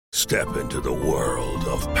Step into the world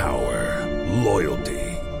of power, loyalty,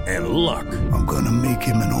 and luck. I'm gonna make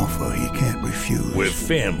him an offer he can't refuse. With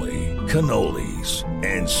family, cannolis,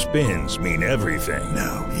 and spins mean everything.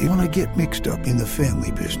 Now, you wanna get mixed up in the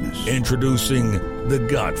family business. Introducing The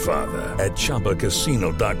Godfather at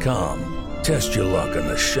ChumbaCasino.com. Test your luck in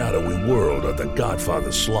the shadowy world of The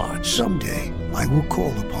Godfather slot. Someday, I will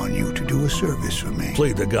call upon you to do a service for me.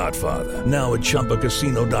 Play The Godfather now at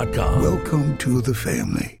ChumbaCasino.com. Welcome to the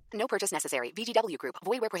family. No purchase necessary. VGW Group.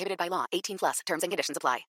 Void where prohibited by law. 18 plus. Terms and conditions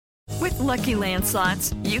apply. With Lucky Land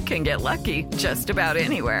Slots, you can get lucky just about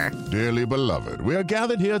anywhere. Dearly beloved, we are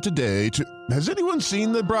gathered here today to... Has anyone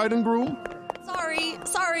seen the bride and groom?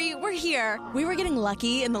 Sorry, we're here. We were getting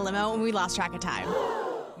lucky in the limo and we lost track of time.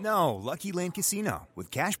 No, Lucky Land Casino,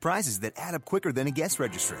 with cash prizes that add up quicker than a guest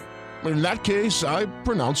registry. In that case, I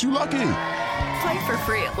pronounce you lucky. Play for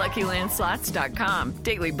free at LuckyLandSlots.com.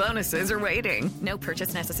 Daily bonuses are waiting. No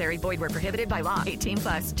purchase necessary. Void where prohibited by law. 18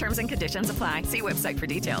 plus. Terms and conditions apply. See website for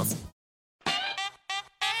details.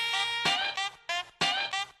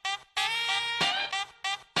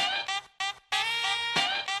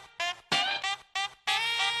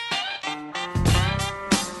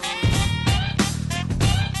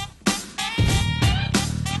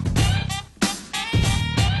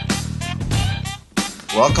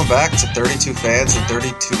 Welcome back to 32 Fans in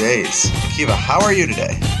 32 Days. Akiva, how are you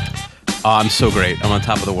today? I'm so great. I'm on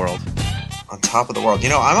top of the world. On top of the world. You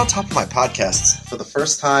know, I'm on top of my podcasts for the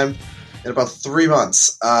first time in about 3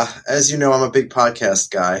 months. As you know, I'm a big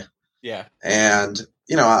podcast guy. Yeah. And,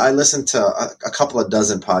 you know, I listen to a couple of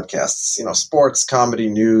dozen podcasts, you know, sports, comedy,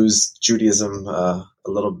 news, Judaism, a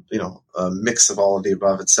little, you know, a mix of all of the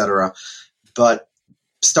above, etc. But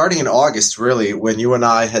starting in August, really, when you and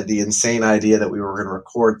I had the insane idea that we were going to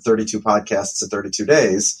record 32 podcasts in 32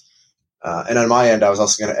 days, and on my end, I was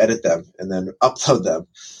also going to edit them and then upload them.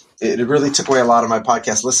 It really took away a lot of my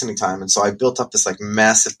podcast listening time, and so I built up this like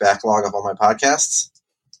massive backlog of all my podcasts.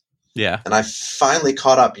 Yeah, and I finally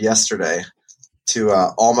caught up yesterday to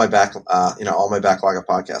all my backlog of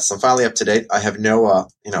podcasts. So I'm finally up to date. I have no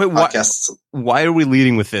podcasts. Why are we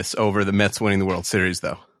leading with this over the Mets winning the World Series,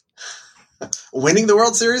 though? Winning the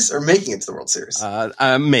World Series or making it to the World Series?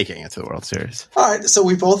 I'm making it to the World Series. All right. So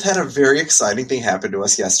we both had a very exciting thing happen to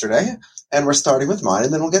us yesterday, and we're starting with mine,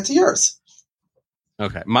 and then we'll get to yours.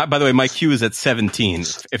 Okay. By the way, my queue is at 17,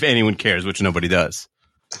 if anyone cares, which nobody does.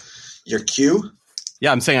 Your queue?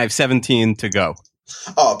 Yeah, I'm saying I have 17 to go.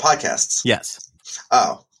 Oh, podcasts. Yes.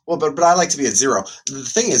 Oh. Well, but I like to be at 0. The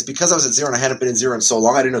thing is, because I was at 0 and I hadn't been at 0 in so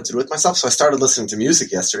long, I didn't know what to do with myself, so I started listening to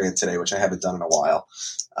music yesterday and today, which I haven't done in a while.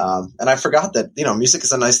 And I forgot that, you know, music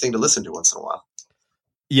is a nice thing to listen to once in a while.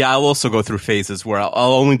 Yeah, I'll also go through phases where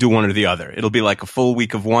I'll only do one or the other. It'll be like a full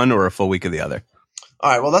week of one or a full week of the other. All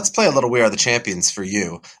right, well, let's play a little We Are the Champions for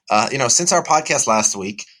you. You know, since our podcast last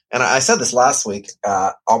week, and I said this last week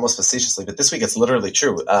almost facetiously, but this week it's literally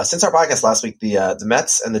true. Since our podcast last week, the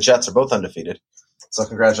Mets and the Jets are both undefeated. So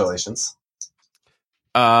congratulations.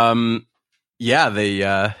 Yeah,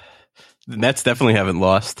 the Mets definitely haven't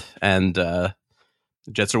lost, and the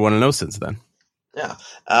Jets are 1-0 since then. Yeah.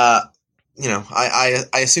 You know, I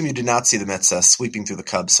assume you did not see the Mets sweeping through the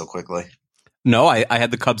Cubs so quickly. No, I had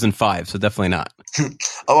the Cubs in 5, so definitely not.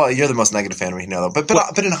 Oh, well, you're the most negative fan we know, though.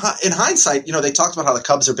 But in hindsight, you know, they talked about how the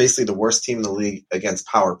Cubs are basically the worst team in the league against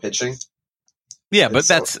power pitching. Yeah, but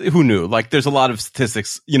that's who knew. Like, there's a lot of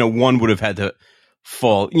statistics. You know, one would have had to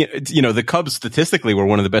fall. You know, the Cubs statistically were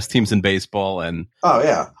one of the best teams in baseball, and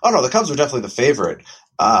the Cubs were definitely the favorite.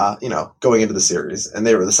 You know, going into the series, and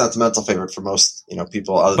they were the sentimental favorite for most, you know,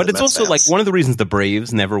 people. But it's also fans. Like one of the reasons the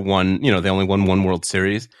Braves never won. You know, they only won one World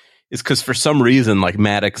Series. Is because for some reason, like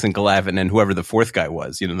Maddox and Glavine and whoever the fourth guy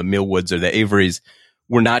was, you know, the Millwoods or the Averys,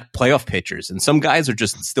 were not playoff pitchers, and some guys are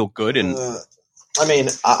just still good. And I mean,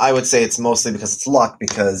 I would say it's mostly because it's luck,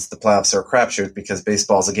 because the playoffs are a crapshoot, because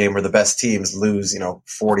baseball is a game where the best teams lose, you know,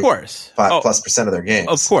 45% of their games.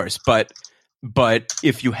 Of course, but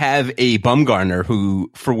if you have a Bumgarner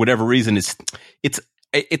who, for whatever reason, it's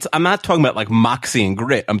I'm not talking about like moxie and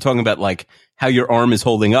grit. I'm talking about like how your arm is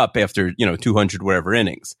holding up after, you know, 200 whatever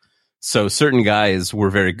innings. So certain guys were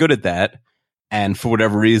very good at that. And for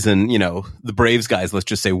whatever reason, you know, the Braves guys, let's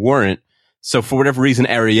just say, weren't. So for whatever reason,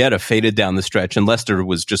 Arrieta faded down the stretch, and Lester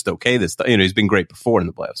was just okay. You know, he's been great before in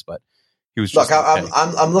the playoffs, but he was just okay.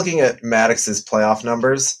 I'm looking at Maddox's playoff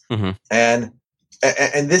numbers, and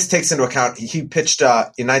this takes into account he pitched in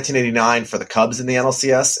 1989 for the Cubs in the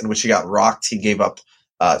NLCS, in which he got rocked. He gave up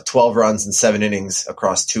 12 runs in 7 innings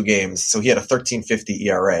across 2 games, so he had a 13.50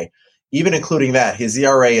 ERA. Even including that, his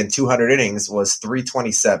ERA in 200 innings was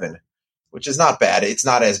 3.27. which is not bad. It's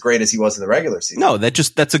not as great as he was in the regular season. No,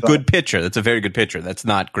 that's a good pitcher. That's a very good pitcher. That's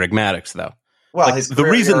not Greg Maddux, though. Well, like, his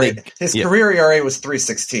career ERA was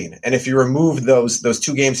 3.16, and if you remove those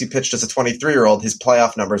 2 games he pitched as a 23-year-old, his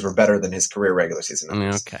playoff numbers were better than his career regular season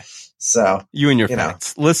numbers. Okay, so you and your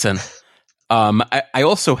facts. Listen, I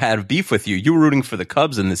also had beef with you. You were rooting for the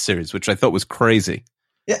Cubs in this series, which I thought was crazy.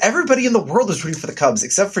 Yeah, everybody in the world was rooting for the Cubs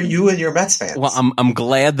except for you and your Mets fans. Well, I'm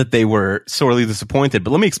glad that they were sorely disappointed,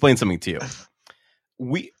 but let me explain something to you.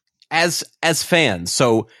 We, as fans,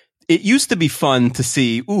 so it used to be fun to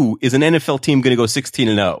see, is an NFL team going to go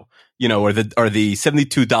 16-0? You know, or the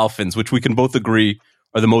 72 Dolphins, which we can both agree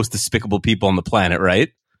are the most despicable people on the planet,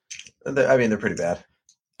 right? I mean, they're pretty bad.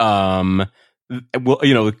 Well,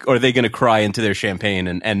 you know, are they going to cry into their champagne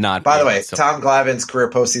and not? By the way, Tom Glavine's career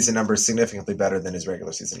postseason numbers significantly better than his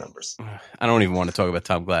regular season numbers. I don't even want to talk about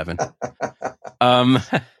Tom Glavine.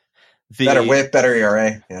 Better whip, better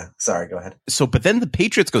ERA. Yeah, sorry, go ahead. So, but then the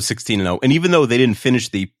Patriots go 16-0, and even though they didn't finish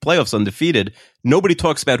the playoffs undefeated, nobody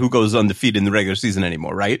talks about who goes undefeated in the regular season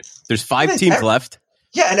anymore, right? There's 5 teams left.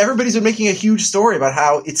 Yeah, and everybody's been making a huge story about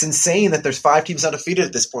how it's insane that there's 5 teams undefeated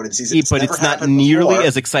at this point in the season. But it's not nearly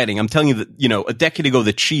as exciting. I'm telling you that, you know, a decade ago,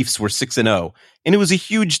 the Chiefs were 6-0, and it was a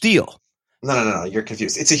huge deal. No, you're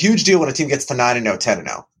confused. It's a huge deal when a team gets to 9-0,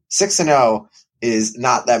 10-0. 6-0 is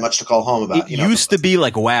not that much to call home about. It used to be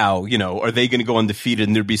like, wow, you know, are they going to go undefeated?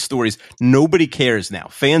 And there'd be stories. Nobody cares now.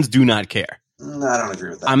 Fans do not care. No, I don't agree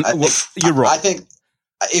with that. You're wrong. I think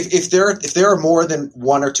if there are more than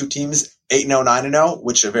 1 or 2 teams 8-0, 9-0,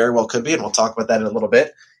 which it very well could be, and we'll talk about that in a little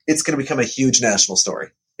bit, it's going to become a huge national story.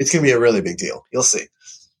 It's going to be a really big deal. You'll see.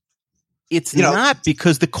 It's not,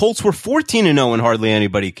 because the Colts were 14-0 and hardly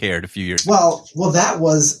anybody cared a few years ago. Well, that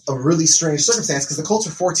was a really strange circumstance because the Colts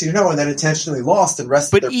were 14-0 and then intentionally lost and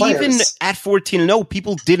rested their players. But even at 14-0,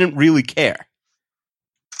 people didn't really care.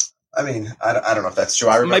 I mean, I don't know if that's true.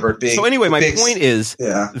 I remember it being... So anyway, my point is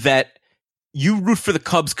that you root for the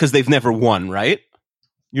Cubs because they've never won, right?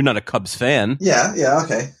 You're not a Cubs fan. Yeah,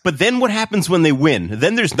 okay. But then what happens when they win?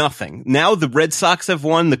 Then there's nothing. Now the Red Sox have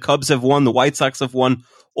won, the Cubs have won, the White Sox have won.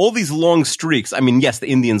 All these long streaks. I mean, yes, the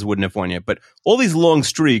Indians wouldn't have won yet, but all these long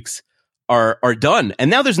streaks are done. And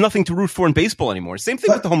now there's nothing to root for in baseball anymore. Same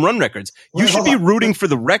thing with the home run records. You should be rooting for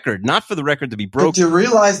the record, not for the record to be broken. But do you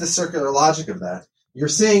realize the circular logic of that? You're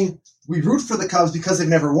saying we root for the Cubs because they've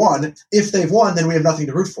never won. If they've won, then we have nothing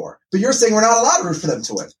to root for. But you're saying we're not allowed to root for them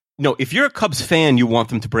to win. No, if you're a Cubs fan, you want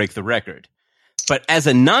them to break the record. But as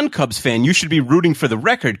a non-Cubs fan, you should be rooting for the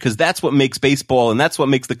record because that's what makes baseball and that's what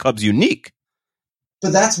makes the Cubs unique.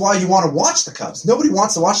 But that's why you want to watch the Cubs. Nobody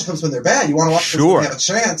wants to watch the Cubs when they're bad. You want to watch them when they have a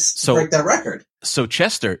chance to break that record. So,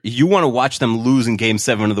 Chester, you want to watch them lose in Game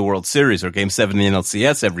 7 of the World Series or Game 7 in the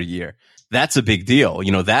NLCS every year. That's a big deal.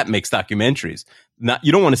 You know, that makes documentaries.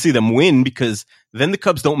 You don't want to see them win because then the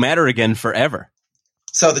Cubs don't matter again forever.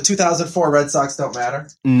 So the 2004 Red Sox don't matter?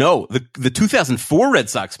 No, the 2004 Red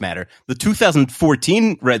Sox matter. The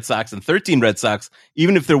 2014 Red Sox and 13 Red Sox,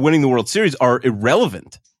 even if they're winning the World Series, are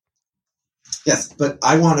irrelevant. Yes, but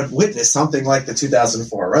I want to witness something like the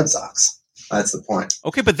 2004 Red Sox. That's the point.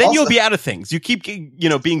 Okay, but then you'll be out of things. You keep,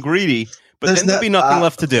 being greedy, but then there'll be nothing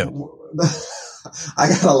left to do. I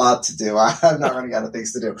got a lot to do. I'm not running out of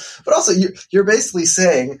things to do. But also, you're basically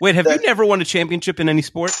saying... Wait, have you never won a championship in any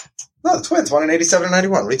sport? No, the Twins won in 87 and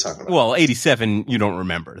 91. What are you talking about? Well, 87 you don't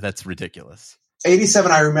remember. That's ridiculous.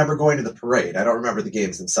 87, I remember going to the parade. I don't remember the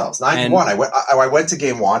games themselves. 91, I went to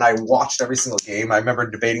game 1. I watched every single game. I remember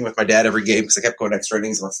debating with my dad every game because I kept going extra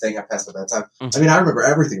innings and staying up past at that time. Mm-hmm. I mean, I remember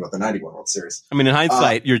everything about the 91 World Series. I mean, in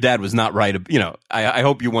hindsight, your dad was not right. I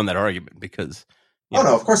hope you won that argument because...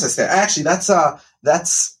 no, of course I stay. Actually, that's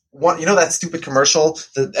one. That stupid commercial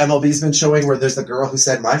that MLB's been showing where there's the girl who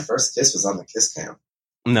said, "My first kiss was on the kiss cam."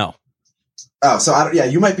 No. Oh, so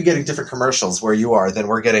you might be getting different commercials where you are than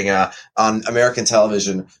we're getting on American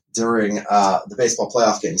television during the baseball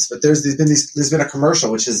playoff games. But there's been a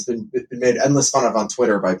commercial which has been made endless fun of on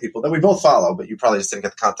Twitter by people that we both follow, but you probably just didn't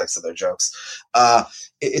get the context of their jokes.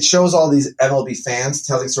 It shows all these MLB fans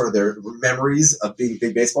telling sort of their memories of being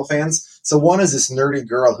big baseball fans. So one is this nerdy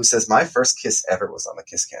girl who says, "My first kiss ever was on the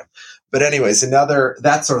kiss cam." But anyways,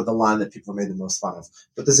 that's sort of the line that people made the most fun of.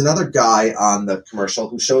 But there's another guy on the commercial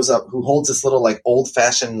who shows up, who holds this little like old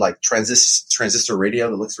fashioned like transistor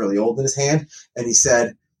radio that looks really old in his hand. And he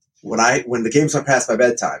said, when the games went past my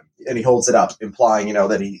bedtime, and he holds it up, implying,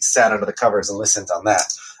 that he sat under the covers and listened on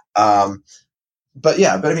that. But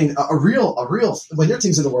I mean, a real, when your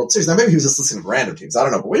team's in the World Series, now maybe he was just listening to random teams, I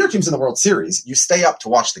don't know, but when your team's in the World Series, you stay up to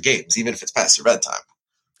watch the games, even if it's past your bedtime.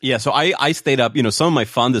 Yeah, so I stayed up, some of my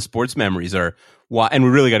fondest sports memories are and we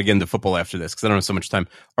really got to get into football after this because I don't have so much time,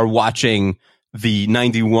 are watching the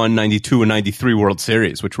 91, 92, and 93 World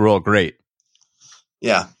Series, which were all great.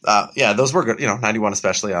 Yeah, those were good. 91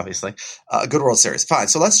 especially, obviously. Good World Series. Fine.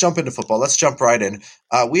 So let's jump into football. Let's jump right in.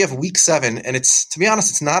 We have Week 7, and to be honest,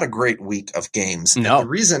 it's not a great week of games. No. And the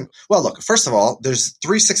reason, well, look, first of all, there's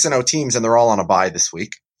 3 6-0 teams, and they're all on a bye this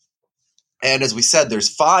week. And as we said, there's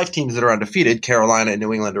 5 teams that are undefeated. Carolina and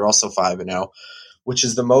New England are also 5-0, which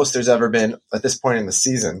is the most there's ever been at this point in the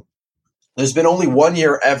season. There's been only 1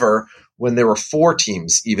 year ever when there were 4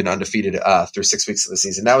 teams even undefeated through 6 weeks of the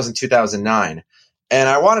season. That was in 2009. And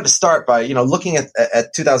I wanted to start by, looking at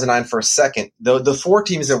 2009 for a second. The 4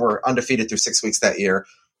 teams that were undefeated through 6 weeks that year,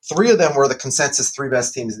 3 of them were the consensus 3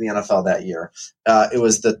 best teams in the NFL that year. It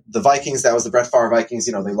was the Vikings. That was the Brett Favre Vikings.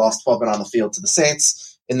 They lost 12 men on the field to the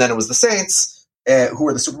Saints. And then it was the Saints, who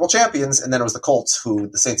were the Super Bowl champions. And then it was the Colts, who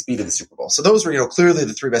the Saints beat in the Super Bowl. So those were, clearly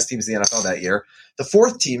the 3 best teams in the NFL that year. The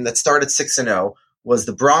 4th team that started 6-0 was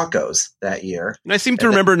the Broncos that year. And I seem to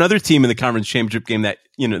remember another team in the conference championship game that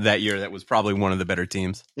year that was probably one of the better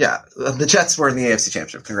teams. Yeah, the Jets were in the AFC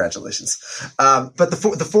Championship. Congratulations. But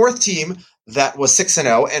the 4th team that was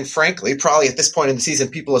 6-0, and frankly, probably at this point in the season,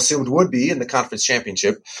 people assumed would be in the conference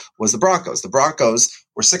championship, was the Broncos. The Broncos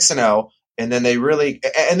were 6-0, and then they weren't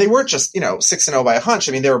just 6-0 by a hunch.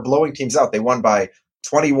 I mean, they were blowing teams out. They won by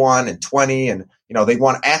 21 and 20, and they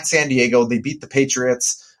won at San Diego. They beat the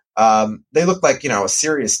Patriots. They looked like, a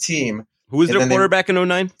serious team. Who was their quarterback in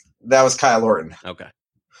 2009? That was Kyle Orton. Okay.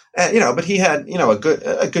 And, but he had,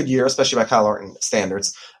 a good year, especially by Kyle Orton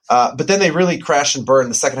standards. But then they really crashed and burned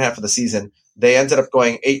the second half of the season. They ended up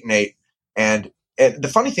going 8-8. And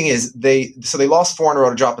the funny thing is they lost 4 in a row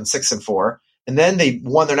to drop in 6-4. And then they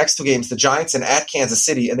won their next 2 games, the Giants and at Kansas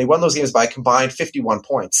City. And they won those games by a combined 51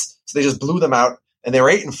 points. So they just blew them out, and they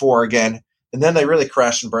were 8-4 again. And then they really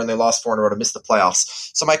crashed and burned. They lost 4 in a row to miss the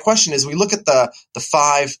playoffs. So my question is, we look at the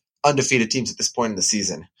 5 undefeated teams at this point in the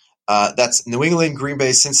season. That's New England, Green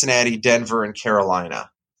Bay, Cincinnati, Denver, and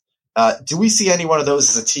Carolina. Do we see any one of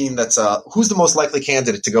those as a team that's who's the most likely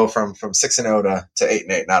candidate to go from 6-0 to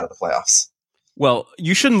 8-8 and out of the playoffs? Well,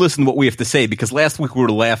 you shouldn't listen to what we have to say because last week we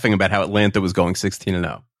were laughing about how Atlanta was going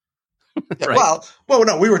 16-0. Right. Well,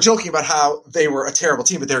 no, we were joking about how they were a terrible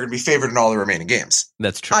team, but they're going to be favored in all the remaining games.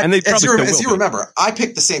 That's true. And they as you remember, I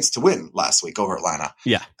picked the Saints to win last week over Atlanta.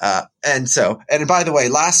 Yeah. And by the way,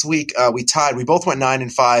 last week we tied. We both went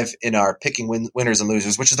 9-5 in our picking winners and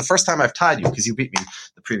losers, which is the first time I've tied you because you beat me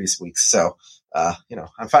the previous weeks. So,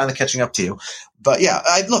 I'm finally catching up to you. But yeah,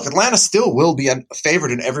 Atlanta still will be a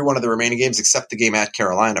favorite in every one of the remaining games except the game at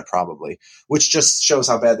Carolina, probably, which just shows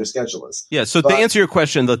how bad their schedule is. Yeah. So to answer your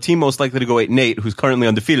question, the team most likely to go 8-8, who's currently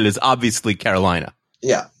undefeated, is obviously Carolina.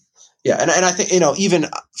 Yeah. Yeah. And I think, even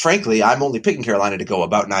frankly, I'm only picking Carolina to go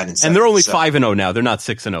about 9-7. And they're only 5-0 now. They're not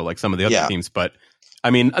 6-0 like some of the other teams. But I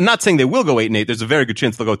mean, I'm not saying they will go 8-8. There's a very good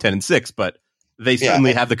chance they'll go 10-6, but they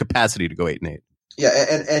certainly have the capacity to go 8-8. Yeah.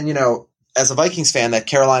 And as a Vikings fan, that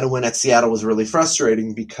Carolina win at Seattle was really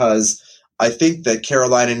frustrating because I think that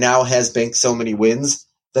Carolina now has banked so many wins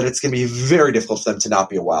that it's going to be very difficult for them to not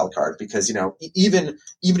be a wild card because, even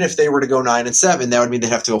if they were to go 9-7, that would mean they'd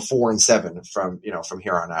have to go 4-7 from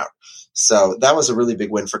here on out. So that was a really big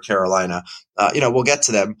win for Carolina. We'll get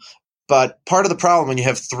to them. But part of the problem when you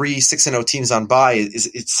have 3 6-0 teams on bye is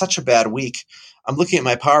it's such a bad week. I'm looking at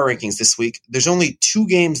my power rankings this week. There's only 2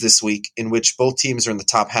 games this week in which both teams are in the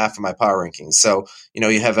top half of my power rankings. So,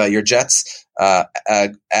 you have your Jets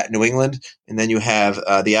at New England, and then you have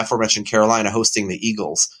the aforementioned Carolina hosting the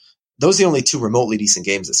Eagles. Those are the only 2 remotely decent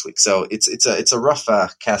games this week. So it's a rough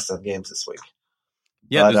cast of games this week.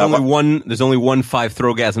 Yeah, but, there's only one 5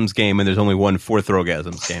 Throwgasms game, and there's only one 4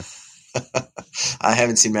 Throwgasms game. I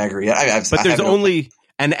haven't seen Magri yet. But there's only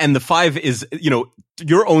and the 5 is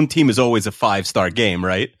your own team is always a 5-star game,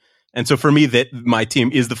 right? And so for me, that my team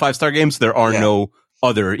is the 5-star game. So there are no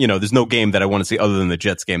other, there's no game that I want to see other than the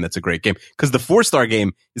Jets game. That's a great game because the 4-star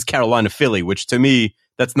game is Carolina Philly, which to me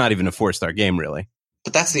that's not even a 4-star game really.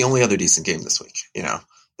 But that's the only other decent game this week.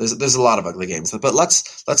 There's a lot of ugly games, but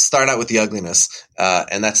let's start out with the ugliness,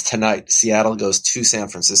 and that's tonight. Seattle goes to San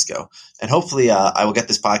Francisco, and hopefully I will get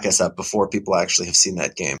this podcast up before people actually have seen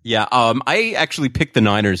that game. Yeah, I actually picked the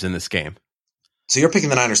Niners in this game. So you're picking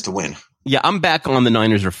the Niners to win? Yeah, I'm back on the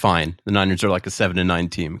Niners are fine. The Niners are like a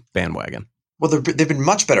 7-9 team bandwagon. Well, they've been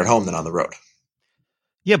much better at home than on the road.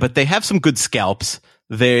 Yeah, but they have some good scalps.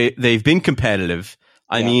 They've been competitive.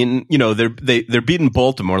 I mean, they're beating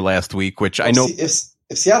Baltimore last week, which I know.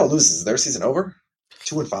 If Seattle loses, is their season over?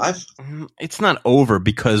 2-5? It's not over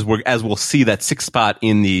because as we'll see, that 6th spot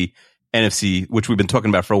in the NFC, which we've been talking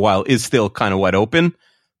about for a while, is still kind of wide open.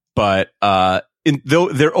 But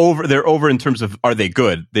they're over in terms of are they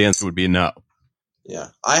good? The answer would be no. Yeah,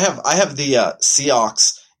 I have the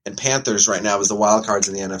Seahawks and Panthers right now as the wild cards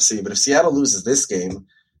in the NFC. But if Seattle loses this game,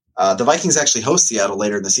 the Vikings actually host Seattle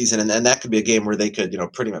later in the season, and that could be a game where they could,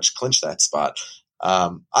 pretty much clinch that spot.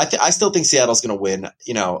 I still think Seattle's going to win.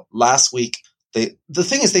 Last week the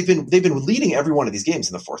thing is they've been leading every one of these games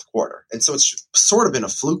in the fourth quarter, and so it's sort of been a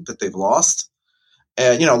fluke that they've lost.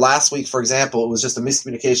 Last week, for example, it was just a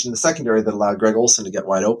miscommunication in the secondary that allowed Greg Olsen to get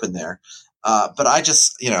wide open there. But I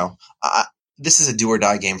just, this is a do or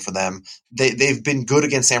die game for them. They've been good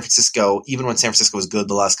against San Francisco, even when San Francisco was good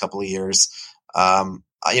the last couple of years.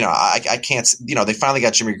 I can't, they finally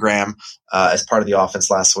got Jimmy Graham as part of the offense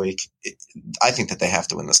last week. I think that they have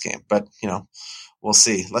to win this game, but we'll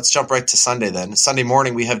see. Let's jump right to Sunday then. Sunday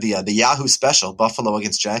morning, we have the Yahoo special, Buffalo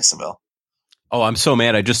against Jacksonville. Oh, I'm so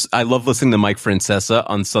mad. I love listening to Mike Francesa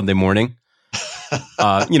on Sunday morning.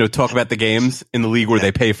 Talk about the games in the league where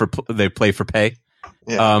they play for pay.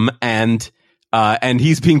 Yeah. And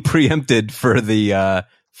he's being preempted for the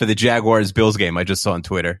Jaguars Bills game I just saw on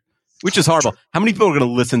Twitter, which is horrible. How many people are going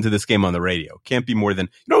to listen to this game on the radio? Can't be more than,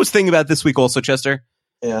 I was thinking about this week also, Chester.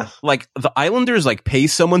 Yeah. Like the Islanders pay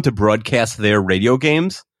someone to broadcast their radio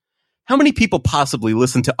games. How many people possibly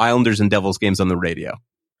listen to Islanders and Devils games on the radio?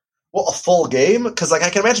 Well, a full game? Because I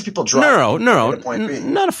can imagine people driving. No,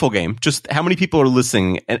 not a full game. Just how many people are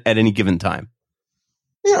listening at any given time?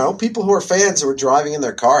 People who are fans who are driving in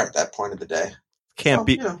their car at that point of the day. Can't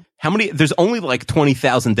be. How many? There's only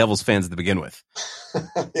 20,000 Devils fans to begin with.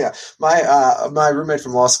 Yeah, my roommate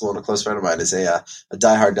from law school and a close friend of mine is a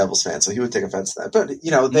diehard Devils fan, so he would take offense to that. But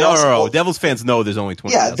no. Devils fans know there's only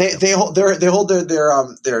 20,000. Yeah, they hold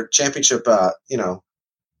their championship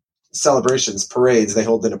celebrations, parades, they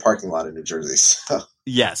hold in a parking lot in New Jersey. So.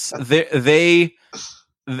 Yes,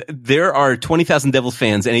 there are 20,000 Devils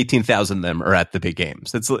fans, and 18,000 of them are at the big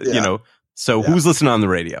games. It's who's listening on the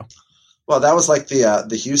radio? Well, that was like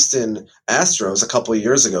the Houston Astros a couple of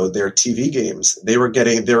years ago. Their TV games, they were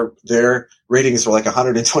getting their ratings were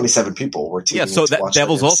 127 people were TV. Yeah, so that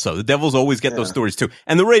Devils also. The Devils always get those stories too,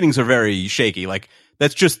 and the ratings are very shaky.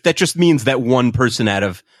 That just means that one person out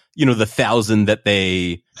of the 1,000 that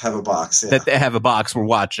they have a box that they have a box we're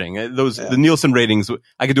watching. The Nielsen ratings.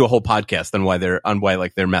 I could do a whole podcast on why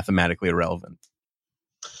they're mathematically irrelevant.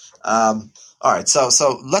 All right, so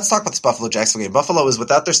let's talk about this Buffalo-Jacksonville game. Buffalo is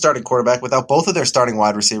without their starting quarterback, without both of their starting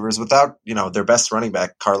wide receivers, without their best running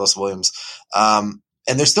back, Carlos Williams, and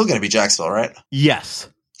they're still going to be Jacksonville, right? Yes,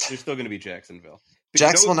 they're still going to be Jacksonville.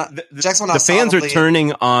 Jacksonville. The fans are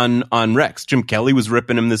turning on Rex. Jim Kelly was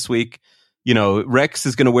ripping him this week. Rex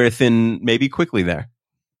is going to wear thin maybe quickly there.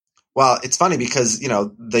 Well, it's funny because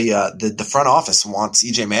the front office wants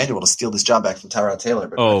EJ Manuel to steal this job back from Tyrod Taylor.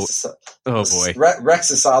 But boy,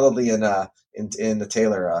 Rex is solidly in the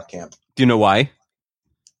Taylor camp. Do you know why?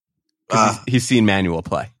 He's seen Manuel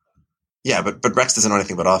play. Yeah, but Rex doesn't know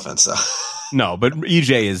anything about offense. So. No, but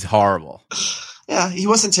EJ is horrible. Yeah, he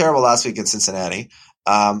wasn't terrible last week in Cincinnati.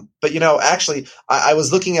 But actually, I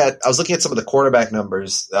was looking at some of the quarterback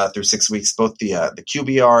numbers through 6 weeks, both the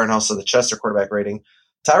QBR and also the Chester quarterback rating.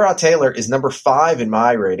 Tyrod Taylor is number 5 in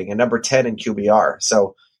my rating and number 10 in QBR.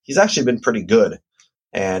 So he's actually been pretty good.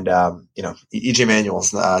 And, EJ Manuel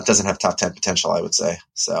doesn't have top 10 potential, I would say.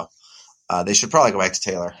 So they should probably go back to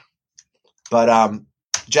Taylor. But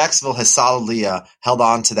Jacksonville has solidly held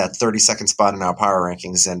on to that 32nd spot in our power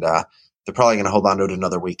rankings. And they're probably going to hold on to it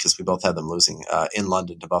another week because we both had them losing in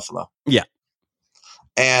London to Buffalo. Yeah.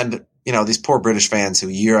 And, these poor British fans who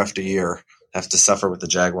year after year have to suffer with the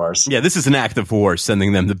Jaguars. Yeah, this is an act of war,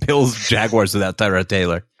 sending them the Bills Jaguars without Tyrod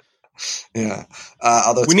Taylor. Yeah.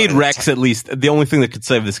 We need Rex at least. The only thing that could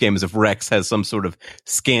save this game is if Rex has some sort of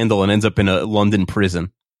scandal and ends up in a London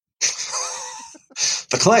prison.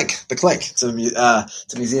 The Clink. It's a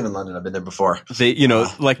museum in London. I've been there before.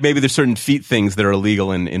 Maybe there's certain feet things that are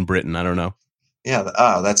illegal in Britain. I don't know. Yeah.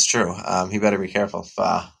 That's true. He better be careful if,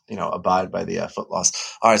 abide by the foot laws.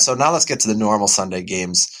 All right. So now let's get to the normal Sunday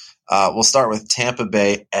games. We'll start with Tampa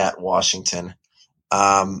Bay at Washington.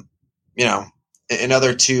 Another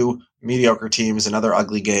two mediocre teams, another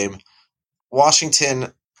ugly game.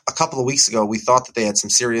 Washington, a couple of weeks ago, we thought that they had some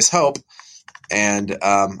serious hope. And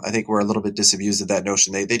I think we're a little bit disabused of that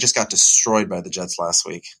notion. They just got destroyed by the Jets last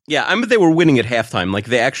week. Yeah, I mean, they were winning at halftime.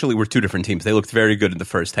 They actually were two different teams. They looked very good in the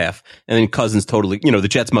first half. And then Cousins totally, the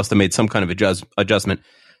Jets must have made some kind of adjustment.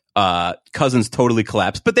 Cousins totally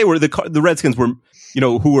collapsed. But they were the Redskins were,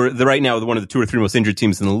 who were right now one of the 2 or 3 most injured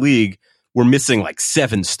teams in the league, were missing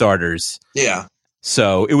 7 starters. Yeah.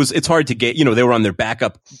 So it's hard to get, they were on their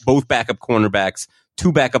both backup cornerbacks.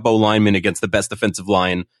 2 backup O linemen against the best defensive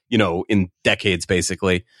line, in decades,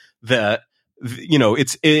 basically.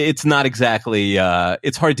 It's not exactly,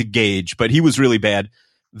 it's hard to gauge, but he was really bad.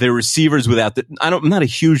 The receivers I'm not a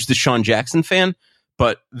huge Deshaun Jackson fan,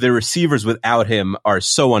 but the receivers without him are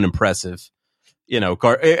so unimpressive, and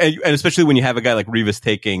especially when you have a guy like Revis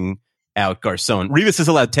taking out Garcon. Revis has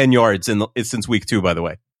allowed 10 yards since week 2, by the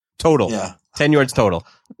way. Total. Yeah. 10 yards total.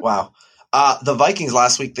 Wow. The Vikings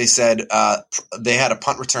last week, they said they had a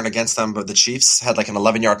punt return against them, but the Chiefs had like an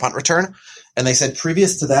 11-yard punt return. And they said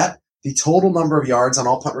previous to that, the total number of yards on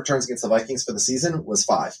all punt returns against the Vikings for the season was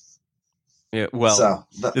 5. Yeah, well,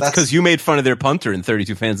 it's because you made fun of their punter in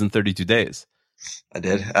 32 Fans in 32 Days. I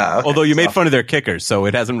did. Okay. Although you made fun of their kicker, so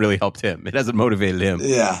it hasn't really helped him. It hasn't motivated him.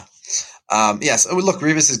 Yeah. Yes. Look,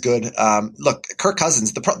 Revis is good. Look, Kirk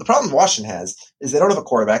Cousins, the problem Washington has is they don't have a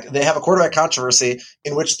quarterback. They have a quarterback controversy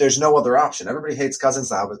in which there's no other option. Everybody hates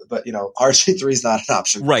Cousins now, but RG3 is not an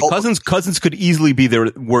option. Right. Cousins could easily be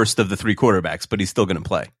the worst of the 3 quarterbacks, but he's still going to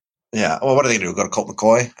play. Yeah. Well, what are they going to do? Go to Colt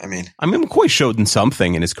McCoy? I mean, McCoy showed in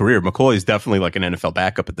something in his career. McCoy is definitely like an NFL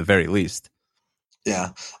backup at the very least.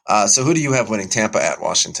 Yeah. So who do you have winning Tampa at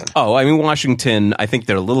Washington? Oh, Washington, I think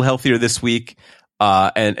they're a little healthier this week.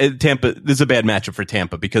 And Tampa, this is a bad matchup for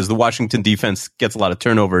Tampa because the Washington defense gets a lot of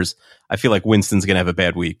turnovers. I feel like Winston's going to have a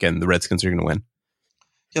bad week and the Redskins are going to win.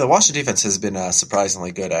 Yeah, the Washington defense has been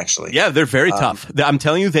surprisingly good, actually. Yeah, they're very tough. I'm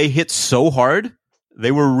telling you, they hit so hard.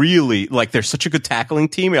 They were really, they're such a good tackling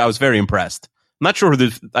team. I was very impressed. I'm not sure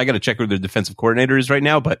I got to check who their defensive coordinator is right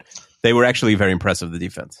now, but they were actually very impressive, the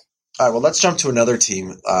defense. All right, well, let's jump to another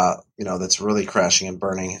team, that's really crashing and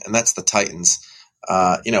burning, and that's the Titans.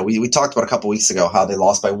 We talked about a couple weeks ago how they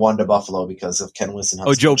lost by 1 to Buffalo because of Ken Wisenhunt's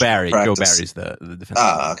Oh, Joe Barry. Joe Barry's the defense.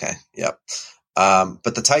 Okay. Yep.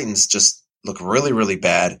 But the Titans just look really, really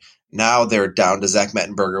bad. Now they're down to Zach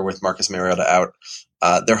Mettenberger with Marcus Mariota out.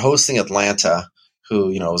 They're hosting Atlanta, who,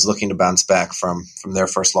 was looking to bounce back from their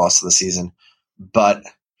first loss of the season. But,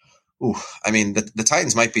 the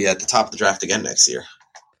Titans might be at the top of the draft again next year.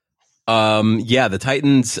 The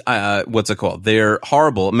Titans, what's it called? They're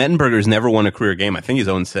horrible. Mettenberger's never won a career game. I think he's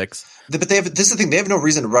 0-6. But this is the thing. They have no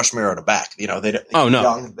reason to rush Mariota back. They don't. Oh, no.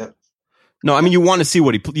 Young, no, you want to see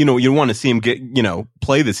what you want to see him get,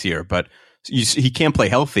 play this year, but he can't play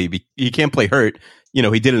healthy. He can't play hurt. He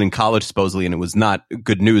did it in college supposedly, and it was not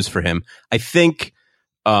good news for him. I think,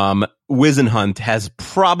 Wisenhunt has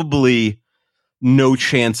probably no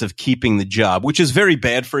chance of keeping the job, which is very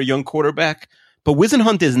bad for a young quarterback. But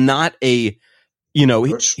Wisenhunt is not he's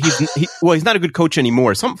not a good coach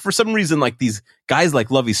anymore. For some reason, like these guys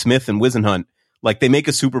like Lovie Smith and Wisenhunt, like they make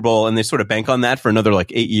a Super Bowl and they sort of bank on that for another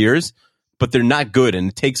 8 years, but they're not good. And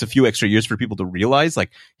it takes a few extra years for people to realize,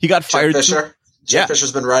 he got fired. Jeff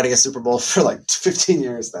Fisher's been riding a Super Bowl for 15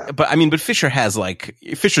 years now. But Fisher has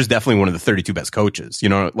Fisher's definitely one of the 32 best coaches.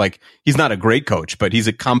 He's not a great coach, but he's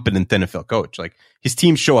a competent NFL coach. His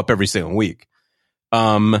teams show up every single week.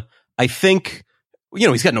 I think,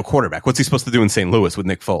 he's got no quarterback. What's he supposed to do in St. Louis with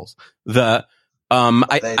Nick Foles? They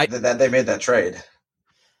made that trade.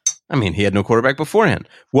 He had no quarterback beforehand.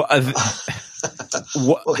 Well,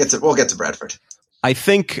 we'll get to Bradford. I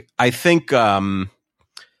think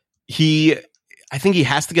he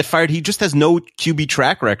has to get fired. He just has no QB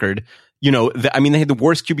track record. They had the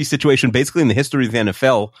worst QB situation basically in the history of the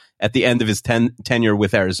NFL at the end of his tenure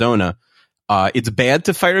with Arizona. It's bad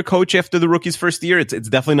to fire a coach after the rookie's first year. It's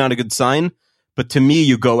definitely not a good sign. But to me,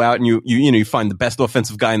 you go out and you find the best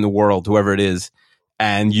offensive guy in the world, whoever it is,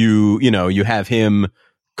 and you have him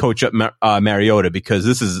coach up Mariota, because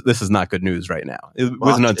this is not good news right now.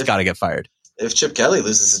 Wisenhunt's got to get fired. If Chip Kelly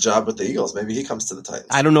loses his job with the Eagles, maybe he comes to the Titans.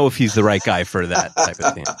 I don't know if he's the right guy for that type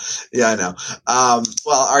of thing. Yeah, I know.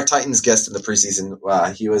 Well, our Titans guest in the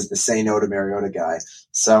preseason, he was the say no to Mariota guy.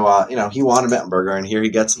 So, he wanted Mettenberger, and here he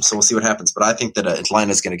gets him. So we'll see what happens. But I think that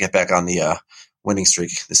Atlanta's going to get back on the winning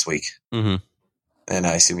streak this week. Mm-hmm. And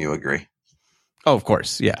I assume you agree. Oh, of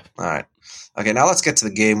course. Yeah. All right. Okay, now let's get to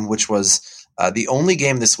the game, which was the only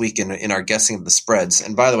game this week in our guessing of the spreads.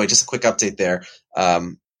 And by the way, just a quick update there.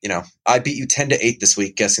 I beat you 10-8 this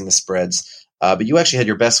week guessing the spreads, but you actually had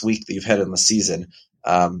your best week that you've had in the season.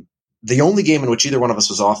 The only game in which either one of us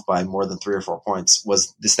was off by more than 3 or 4 points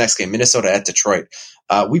was this next game, Minnesota at Detroit.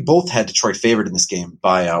 We both had Detroit favored in this game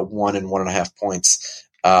by 1 and 1.5 points,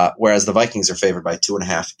 whereas the Vikings are favored by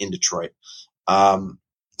 2.5 in Detroit.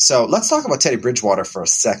 So let's talk about Teddy Bridgewater for a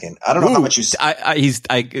second. I don't know how much you.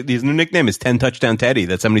 His new nickname is 10 Touchdown Teddy.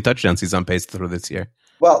 That's how many touchdowns he's on pace to throw this year.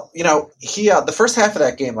 Well, he the first half of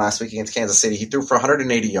that game last week against Kansas City, he threw for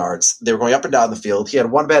 180 yards. They were going up and down the field. He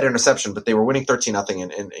had one bad interception, but they were winning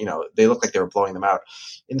 13-0, and they looked like they were blowing them out.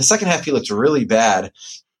 In the second half, he looked really bad,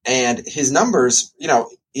 and his numbers,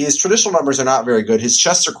 his traditional numbers are not very good. His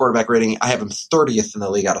Chester quarterback rating, I have him 30th in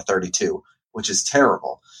the league out of 32, which is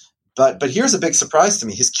terrible. But here's a big surprise to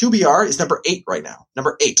me. His QBR is number 8 right now.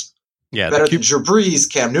 Number 8. Yeah, better than Drew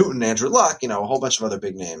Brees, Cam Newton, Andrew Luck, a whole bunch of other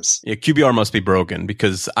big names. Yeah, QBR must be broken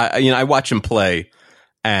because I watch him play,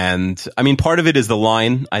 and I memean part of it is the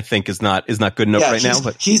line I think is not good enough right now.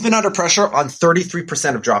 But he's been under pressure on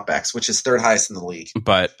 33% of dropbacks, which is third highest in the league.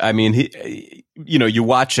 But I mean, you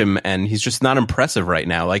watch him and he's just not impressive right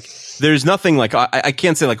now. Like there's nothing like I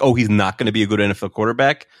can't say like he's not going to be a good NFL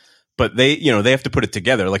quarterback, but they have to put it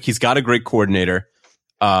together. Like he's got a great coordinator.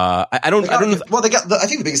 I don't know. Well, I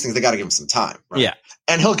think the biggest thing is they got to give him some time. Right? Yeah.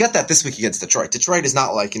 And he'll get that this week against Detroit. Detroit is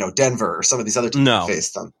not like, Denver or some of these other teams that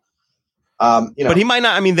faced them. But he might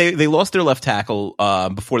not. I mean, they lost their left tackle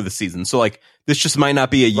before the season. So like this just might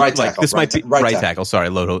not be right tackle. Right tackle. Sorry,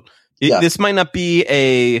 Lodo. This might not be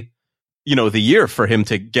the year for him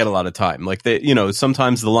to get a lot of time. Like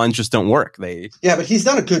sometimes the lines just don't work. Yeah, but he's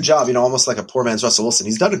done a good job, almost like a poor man's Russell Wilson.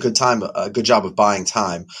 He's done a good job of buying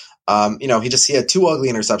time. He had 2 ugly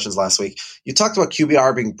interceptions last week. You talked about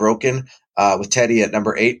QBR being broken with Teddy at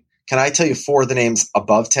number 8. Can I tell you 4 of the names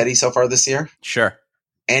above Teddy so far this year? Sure.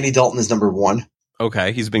 Andy Dalton is number 1.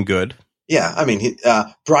 Okay, he's been good. Yeah, I mean,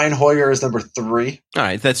 Brian Hoyer is number 3. All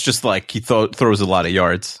right, that's just like he throws a lot of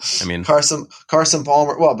yards. I mean, Carson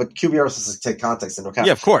Palmer. Well, but QBR is supposed to take context into account.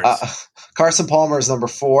 Yeah, of course. Carson Palmer is number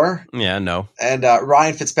 4. Yeah, no. And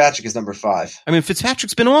Ryan Fitzpatrick is number 5. I mean,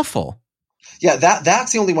 Fitzpatrick's been awful. Yeah,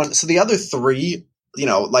 that's the only one. So the other 3,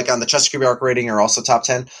 like on the Chester QBR rating are also top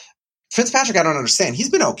 10. Fitzpatrick, I don't understand. He's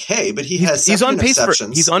been okay, but he's on pace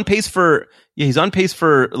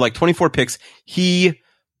for like 24 picks. He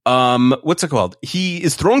what's it called? He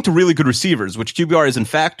is throwing to really good receivers, which QBR isn't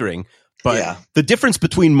factoring. But the difference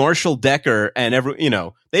between Marshall Decker and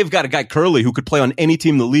they've got a guy Curley who could play on any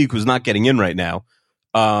team in the league who's not getting in right now.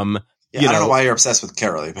 I don't know why you're obsessed with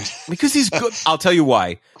Curley, but because he's good. I'll tell you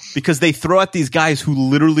why. Because they throw out these guys who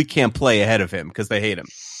literally can't play ahead of him because they hate him.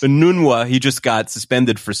 The Nunwa, he just got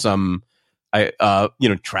suspended for some,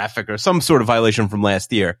 traffic or some sort of violation from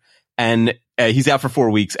last year, and he's out for 4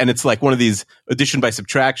 weeks. And it's like one of these addition by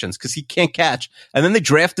subtractions because he can't catch. And then they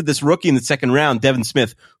drafted this rookie in the second round, Devin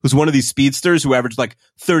Smith, who's one of these speedsters who averaged like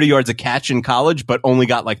 30 yards a catch in college, but only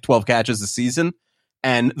got like 12 catches a season.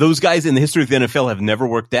 And those guys in the history of the NFL have never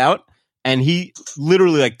worked out. And he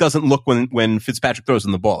literally doesn't look when Fitzpatrick throws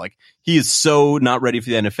him the ball. Like he is so not ready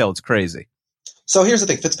for the NFL. It's crazy. So here's the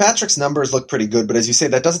thing. Fitzpatrick's numbers look pretty good, but as you say,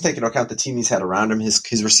 that doesn't take into account the team he's had around him.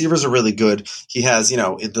 His receivers are really good. He has, the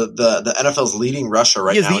NFL's leading rusher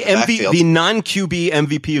right now. The non-QB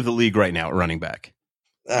MVP of the league right now at running back.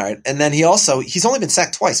 All right. And then he's only been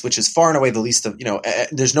sacked twice, which is far and away the least of,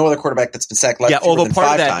 there's no other quarterback that's been sacked. Yeah. Although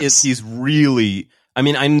part of that is he's really, I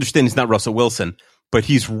mean, I understand he's not Russell Wilson, but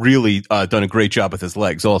he's really done a great job with his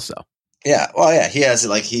legs also. Yeah. Well, yeah, he has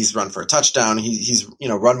he's run for a touchdown. He's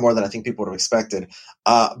run more than I think people would have expected.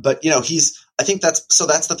 But I think that's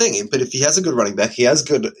the thing. But if he has a good running back, he has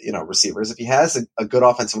good, receivers. If he has a good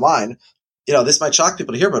offensive line, this might shock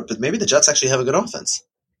people to hear about, but maybe the Jets actually have a good offense.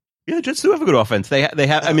 Yeah, the Jets do have a good offense. They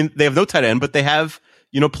have, I mean, they have no tight end, but they have,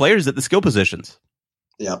 players at the skill positions.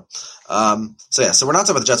 Yeah. So we're not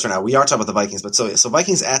talking about the Jets right now. We are talking about the Vikings, but so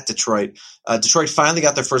Vikings at Detroit. Detroit finally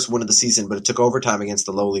got their first win of the season, but it took overtime against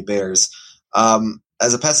the lowly Bears.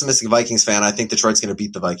 As a pessimistic Vikings fan, I think Detroit's going to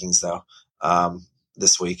beat the Vikings though,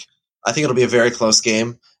 this week. I think it'll be a very close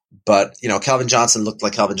game, but Calvin Johnson looked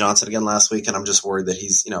like Calvin Johnson again last week, and I'm just worried that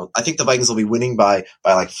he's, I think the Vikings will be winning by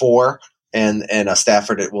like 4. And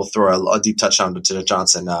Stafford will throw a deep touchdown to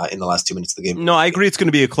Johnson in the last 2 minutes of the game. No, I agree it's going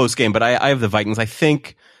to be a close game, but I have the Vikings. I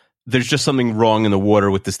think there's just something wrong in the water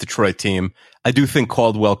with this Detroit team. I do think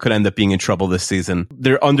Caldwell could end up being in trouble this season.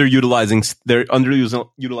 They're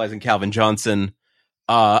underutilizing Calvin Johnson.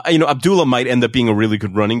 Abdullah might end up being a really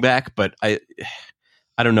good running back, but I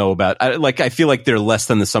don't know about. I feel like they're less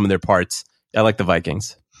than the sum of their parts. I like the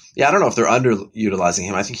Vikings. Yeah, I don't know if they're underutilizing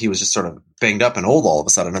him. I think he was just sort of banged up and old all of a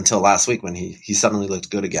sudden until last week when he suddenly looked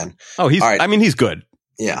good again. Oh, he's good.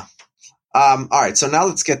 Yeah. All right. So now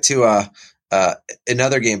let's get to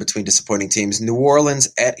another game between disappointing teams. New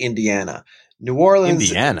Orleans at Indiana.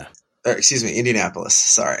 Indianapolis.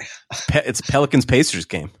 Sorry. It's Pelicans Pacers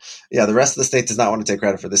game. Yeah, the rest of the state does not want to take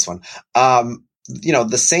credit for this one.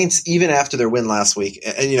 The Saints, even after their win last week,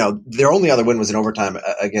 and their only other win was in overtime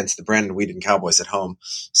against the Brandon Whedon Cowboys at home.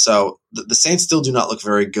 So the Saints still do not look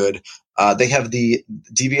very good. They have the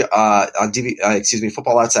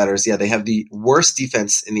Football Outsiders. Yeah, they have the worst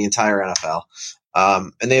defense in the entire NFL.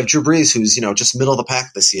 And they have Drew Brees, who's, just middle of the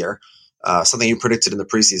pack this year. Something you predicted in the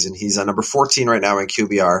preseason. He's number 14 right now in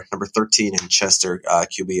QBR, number 13 in Chester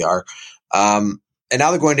QBR. And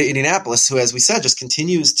now they're going to Indianapolis, who, as we said, just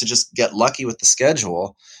continues to just get lucky with the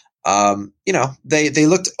schedule. They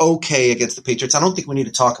looked okay against the Patriots. I don't think we need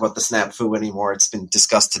to talk about the snap foo anymore. It's been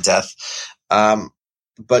discussed to death.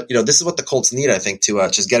 But this is what the Colts need, I think, to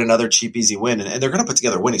just get another cheap, easy win. And they're going to put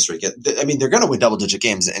together a winning streak. I mean, they're going to win double-digit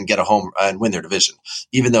games and get a home and win their division,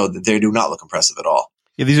 even though they do not look impressive at all.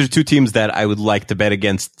 Yeah, these are two teams that I would like to bet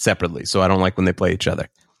against separately, so I don't like when they play each other.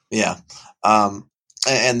 Yeah.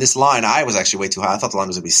 And this line, I was actually way too high. I thought the line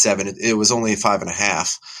was going to be 7. It was only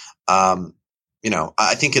 5.5. I don't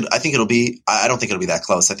think it'll be that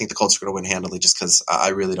close. I think the Colts are going to win handily just because I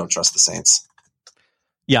really don't trust the Saints.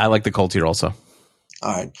 Yeah, I like the Colts here also.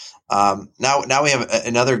 All right. Now we have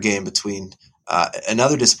another game between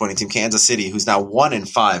another disappointing team, Kansas City, who's now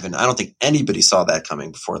 1-5, and I don't think anybody saw that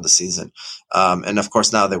coming before the season. And of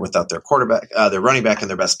course, now they're without their quarterback, their running back, and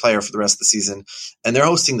their best player for the rest of the season. And they're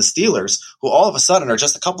hosting the Steelers, who all of a sudden are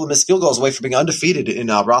just a couple of missed field goals away from being undefeated in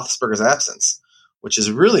Roethlisberger's absence, which is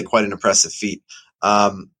really quite an impressive feat.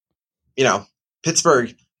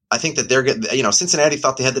 Pittsburgh, I think that they're getting, Cincinnati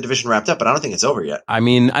thought they had the division wrapped up, but I don't think it's over yet. I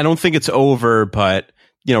mean, I don't think it's over, but,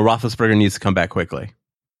 Roethlisberger needs to come back quickly.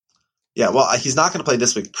 Yeah, well, he's not going to play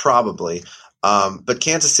this week, probably. But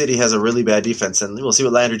Kansas City has a really bad defense, and we'll see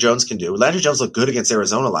what Landry Jones can do. Landry Jones looked good against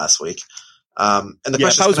Arizona last week. And the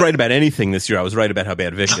question if I was right about anything this year, I was right about how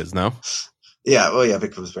bad Vic is, no? Yeah, well, yeah,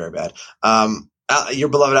 Vic was very bad. Your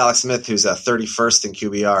beloved Alex Smith, who's 31st in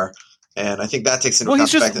QBR, and I think that takes into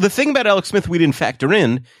account the thing about Alex Smith we didn't factor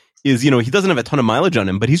in is, he doesn't have a ton of mileage on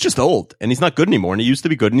him, but he's just old, and he's not good anymore, and he used to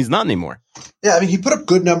be good, and he's not anymore. Yeah, I mean, he put up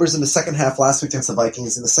good numbers in the second half last week against the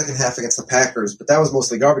Vikings, in the second half against the Packers, but that was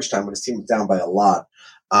mostly garbage time when his team was down by a lot.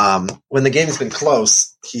 When the game has been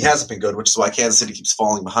close, he hasn't been good, which is why Kansas City keeps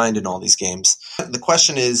falling behind in all these games. The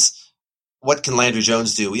question is, what can Landry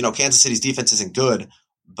Jones do? Kansas City's defense isn't good,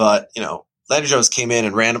 but, Landry Jones came in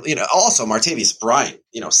and ran, also Martavis Bryant,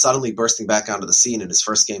 suddenly bursting back onto the scene in his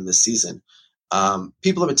first game this season.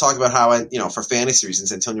 People have been talking about how, for fantasy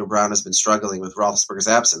reasons, Antonio Brown has been struggling with Roethlisberger's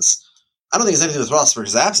absence. I don't think it's anything with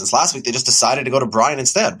Roethlisberger's absence. Last week, they just decided to go to Bryant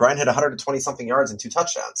instead. Bryant had 120-something yards and 2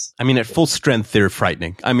 touchdowns. I mean, at full strength, they're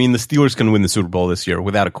frightening. I mean, the Steelers can win the Super Bowl this year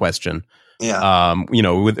without a question. Yeah.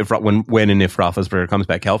 When and if Roethlisberger comes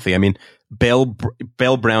back healthy. I mean, Bale,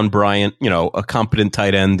 Brown, Bryant, a competent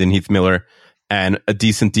tight end in Heath Miller, and a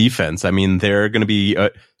decent defense. I mean, they're going to be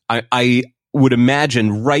I would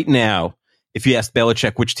imagine right now, if you asked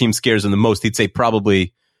Belichick which team scares him the most, he'd say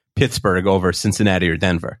probably Pittsburgh over Cincinnati or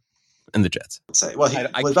Denver and the Jets. What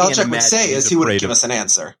Belichick would say is he would give us an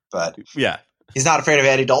answer, but yeah, he's not afraid of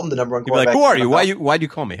Andy Dalton, the number one quarterback. Who are you? Why do you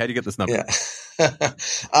call me? How do you get this number?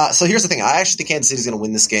 Yeah. So here's the thing. I actually think Kansas City is going to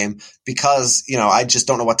win this game because, I just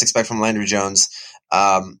don't know what to expect from Landry Jones.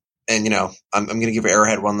 And, I'm going to give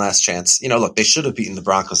Arrowhead one last chance. Look, they should have beaten the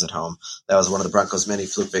Broncos at home. That was one of the Broncos' many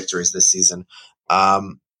fluke victories this season.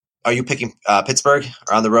 Are you picking Pittsburgh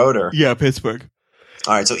or on the road? Or yeah, Pittsburgh.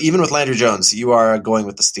 All right. So even with Landry Jones, you are going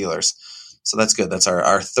with the Steelers. So that's good. That's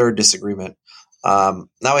our third disagreement. Now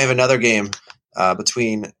we have another game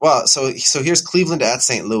between. Well, so here's Cleveland at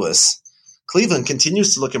St. Louis. Cleveland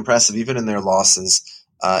continues to look impressive even in their losses.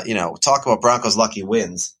 Talk about Broncos' lucky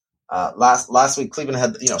wins. Last week, Cleveland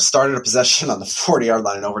had started a possession on the 40-yard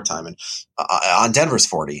line in overtime and on Denver's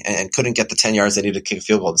 40 and couldn't get the 10 yards they needed to kick a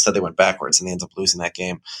field goal. Instead, they went backwards and they ended up losing that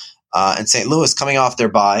game. And St. Louis coming off their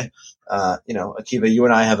bye. Akiva, you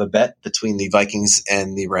and I have a bet between the Vikings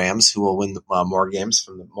and the Rams, who will win more games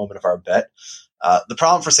from the moment of our bet. The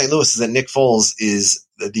problem for St. Louis is that Nick Foles is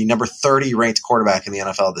the number 30 ranked quarterback in the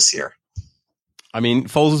NFL this year. I mean,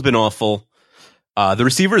 Foles has been awful. The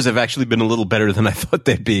receivers have actually been a little better than I thought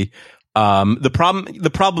they'd be.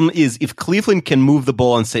 The problem is if Cleveland can move the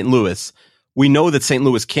ball on St. Louis, we know that St.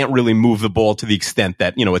 Louis can't really move the ball to the extent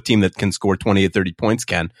that, a team that can score 20 or 30 points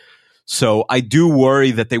can. So I do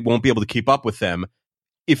worry that they won't be able to keep up with them.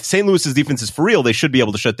 If St. Louis's defense is for real, they should be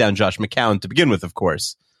able to shut down Josh McCown to begin with, of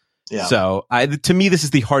course. Yeah. So to me, this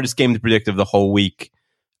is the hardest game to predict of the whole week.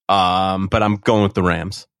 But I'm going with the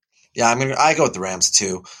Rams. Yeah, I go with the Rams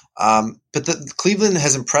too. But Cleveland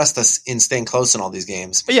has impressed us in staying close in all these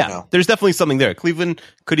games. But yeah, there's definitely something there. Cleveland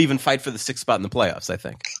could even fight for the 6th spot in the playoffs, I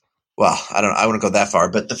think. Well, I wouldn't go that far,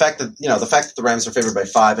 but the fact that the Rams are favored by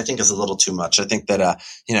 5, I think is a little too much. I think that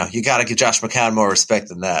you got to give Josh McCown more respect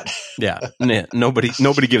than that. Yeah, nobody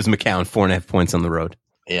gives McCown 4.5 points on the road.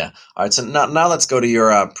 Yeah. All right. So now let's go to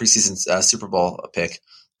your preseason Super Bowl pick.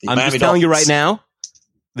 I'm just telling you right now,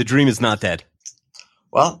 the dream is not dead.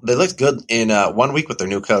 Well, they looked good in 1 week with their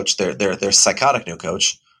new coach. Their psychotic new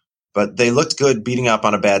coach, but they looked good beating up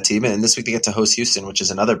on a bad team. And this week they get to host Houston, which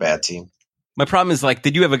is another bad team. My problem is, like,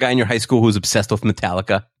 did you have a guy in your high school who was obsessed with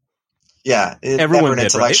Metallica? Yeah, everyone did,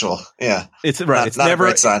 intellectual. Right? Yeah, it's right. It's never a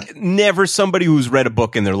great sign. Never somebody who's read a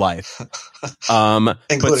book in their life.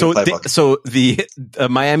 Including the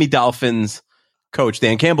Miami Dolphins coach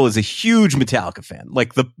Dan Campbell is a huge Metallica fan,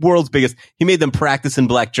 like the world's biggest. He made them practice in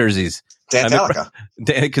black jerseys. Dantalica,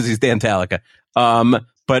 because he's Dantalica.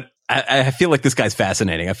 But I feel like this guy's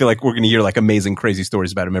fascinating. I feel like we're going to hear like amazing, crazy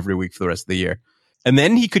stories about him every week for the rest of the year. And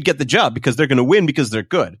then he could get the job because they're going to win because they're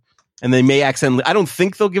good. And they may accidentally. I don't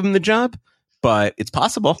think they'll give him the job, but it's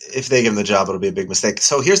possible. If they give him the job, it'll be a big mistake.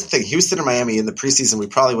 So here's the thing: Houston and Miami in the preseason, we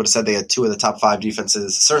probably would have said they had two of the top 5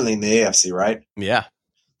 defenses, certainly in the AFC, right? Yeah.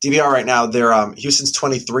 DVR right now, they're Houston's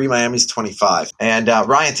 23, Miami's 25, and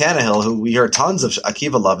Ryan Tannehill, who we heard tons of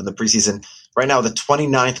Akiva love in the preseason, right now the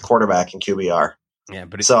 29th quarterback in QBR. Yeah,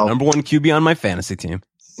 but he's the number 1 QB on my fantasy team.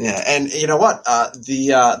 Yeah, and you know what?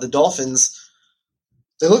 The Dolphins.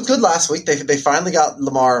 They looked good last week. They finally got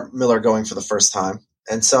Lamar Miller going for the first time.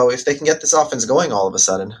 And so if they can get this offense going all of a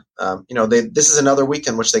sudden, this is another week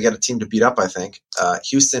in which they get a team to beat up, I think.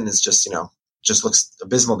 Houston is just looks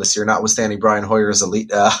abysmal this year, notwithstanding Brian Hoyer's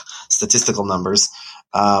elite statistical numbers.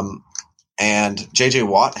 And J.J.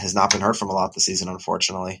 Watt has not been hurt from a lot this season,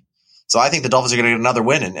 unfortunately. So I think the Dolphins are going to get another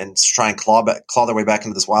win and try and claw their way back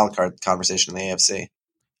into this wild card conversation in the AFC.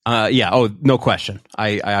 No question.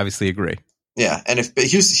 I obviously agree. Yeah, and if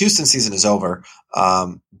Houston season is over,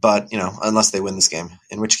 but unless they win this game,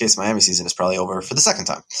 in which case Miami season is probably over for the second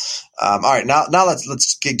time. All right, now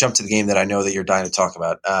let's jump to the game that I know that you're dying to talk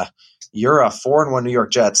about. You're a 4-1 New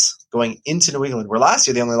York Jets going into New England, where last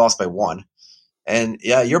year they only lost by 1, and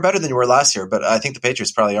yeah, you're better than you were last year, but I think the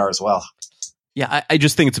Patriots probably are as well. Yeah, I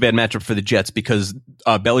just think it's a bad matchup for the Jets because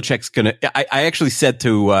Belichick's gonna. I actually said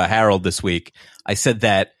to Harold this week, I said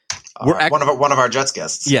that. One of our Jets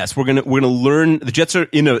guests. Yes, we're gonna learn. The Jets are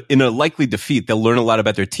in a likely defeat. They'll learn a lot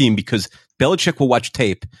about their team because Belichick will watch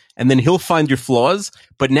tape and then he'll find your flaws.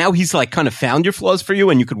 But now he's like kind of found your flaws for you,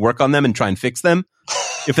 and you could work on them and try and fix them.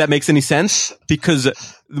 If that makes any sense, because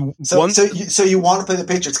so you want to play the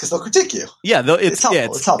Patriots because they'll critique you. Yeah, it's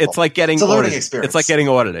helpful. It's like getting it's a learning audited. experience. It's like getting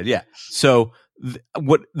audited. Yeah. So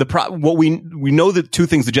what we know the two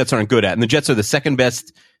things the Jets aren't good at, and the Jets are the second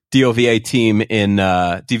best DVOA team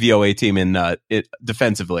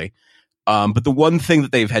defensively. But the one thing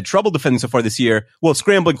that they've had trouble defending so far this year, well,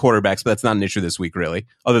 scrambling quarterbacks, but that's not an issue this week, really,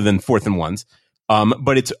 other than 4th and 1s.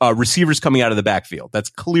 But it's receivers coming out of the backfield. That's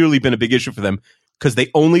clearly been a big issue for them because they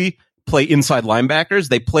only play inside linebackers.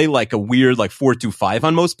 They play like a weird, like 4-2-5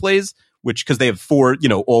 on most plays, which because they have 4,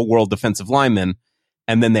 all-world defensive linemen,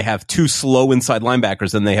 and then they have 2 slow inside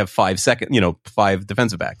linebackers, and they have 5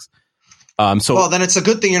 defensive backs. Well, then it's a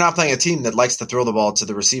good thing you're not playing a team that likes to throw the ball to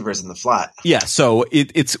the receivers in the flat. Yeah, so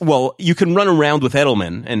you can run around with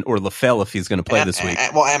Edelman or LaFell if he's going to play this week.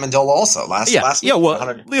 Amendola also last week.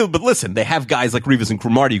 Yeah, but listen, they have guys like Rivas and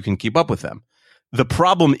Cromartie you can keep up with them. The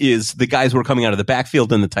problem is the guys who are coming out of the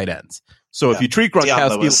backfield and the tight ends. So if you treat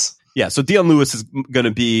Gronkowski, so Dion Lewis is going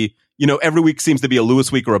to be, every week seems to be a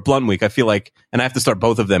Lewis week or a Blunt week. I feel like, and I have to start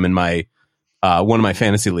both of them in my one of my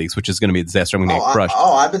fantasy leagues, which is going to be a disaster. I'm going to get crushed.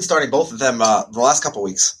 I've been starting both of them the last couple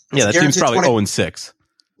weeks. Yeah, that team's probably 0-6.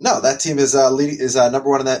 No, that team is number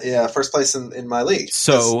 1 in that first place in my league.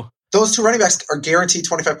 So those 2 running backs are guaranteed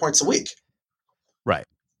 25 points a week. Right.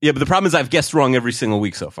 Yeah, but the problem is I've guessed wrong every single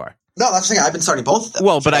week so far. No, that's the thing. I've been starting both of them.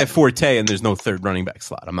 Well, but I have Forte, and there's no third running back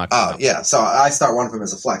slot. I'm not going to. Yeah, so I start one of them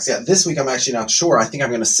as a flex. Yeah, this week I'm actually not sure. I think I'm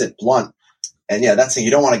going to sit Blunt. And yeah, that's the thing.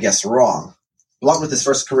 You don't want to guess wrong. Blunt with his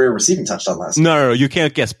first career receiving touchdown last week. No, you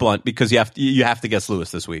can't guess Blunt because you have to guess Lewis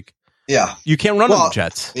this week. Yeah. You can't run on the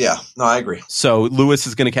Jets. Yeah, no, I agree. So Lewis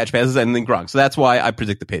is going to catch passes and then Gronk. So that's why I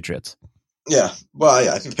predict the Patriots. Yeah, well,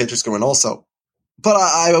 yeah, I think the Patriots going to win also. But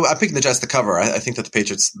I'm picking the Jets to cover. I think that the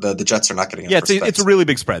Patriots, the Jets are not getting it. Yeah, it's a really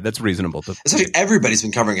big spread. That's reasonable. Especially everybody's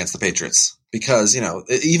been covering against the Patriots because,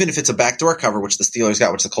 even if it's a backdoor cover, which the Steelers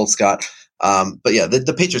got, which the Colts got. But yeah,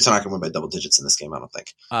 the Patriots are not going to win by double digits in this game, I don't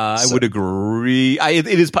think. I would agree. It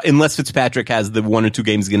is unless Fitzpatrick has the 1 or 2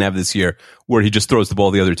 games he's going to have this year where he just throws the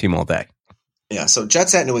ball the other team all day. Yeah, so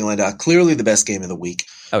Jets at New England, clearly the best game of the week.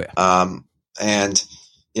 Oh yeah. And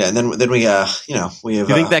yeah, and then we have. You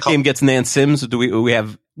think that game gets Nance Sims? Or do we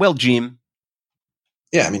have Gene?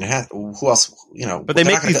 Yeah, I mean, who else? You know, but they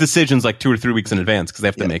make these decisions like 2 or 3 weeks in advance because they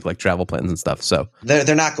have to make like travel plans and stuff. So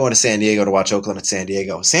they're not going to San Diego to watch Oakland at San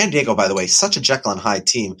Diego. San Diego, by the way, such a Jekyll and Hyde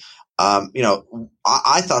team. You know,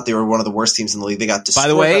 I thought they were one of the worst teams in the league. They got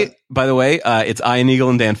destroyed. By the way, it's Ian Eagle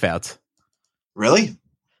and Dan Fouts. Really?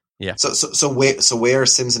 Yeah. So where are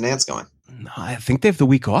Sims and Nance going? No, I think they have the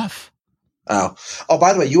week off. Oh,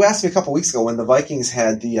 by the way, you asked me a couple weeks ago when the Vikings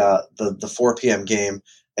had the 4 p.m. game,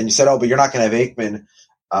 and you said, "Oh, but you're not going to have Aikman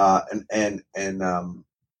and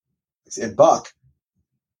Buck,"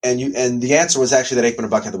 and the answer was actually that Aikman and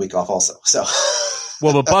Buck had the week off also. So,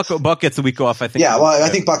 well, but Buck gets the week off, I think. Yeah, well, I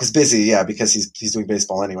think Buck is busy, because he's doing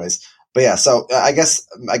baseball anyways. But yeah, so I guess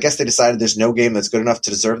they decided there's no game that's good enough to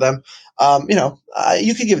deserve them.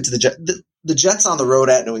 You could give it to the Jets. The Jets on the road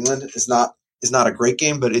at New England is not a great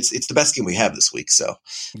game, but it's the best game we have this week. So,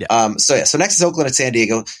 So next is Oakland at San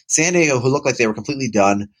Diego. San Diego, who looked like they were completely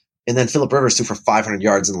done, and then Phillip Rivers threw for 500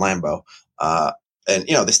 yards in Lambeau. And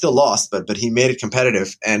they still lost, but he made it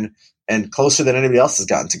competitive and closer than anybody else has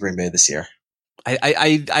gotten to Green Bay this year.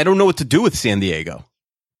 I don't know what to do with San Diego.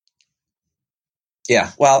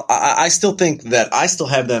 Yeah, well, I still think that I still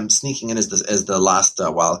have them sneaking in as the last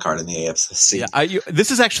wild card in the AFC. Yeah,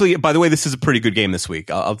 this is actually, by the way, this is a pretty good game this week.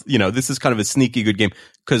 This is kind of a sneaky good game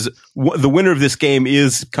because the winner of this game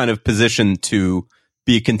is kind of positioned to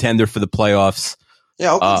be a contender for the playoffs.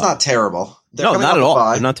 Yeah, Oakland's not terrible. No, not at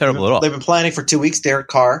all. They're not terrible at all. They've been planning for 2 weeks. Derek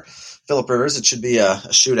Carr, Phillip Rivers. It should be a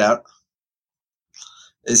shootout.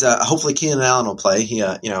 Hopefully Keenan Allen will play.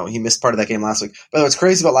 He missed part of that game last week. But what's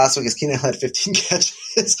crazy about last week is Keenan had 15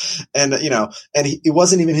 catches, and it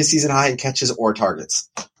wasn't even his season high in catches or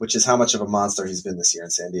targets, which is how much of a monster he's been this year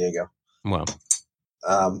in San Diego. Wow.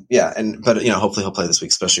 But hopefully he'll play this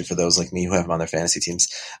week, especially for those like me who have him on their fantasy teams.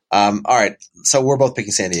 All right, so we're both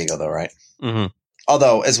picking San Diego, though, right? Mm-hmm.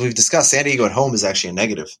 Although, as we've discussed, San Diego at home is actually a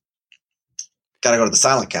negative. Got to go to the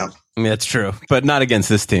silent count. I mean, that's true, but not against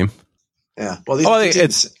this team. Yeah. Well,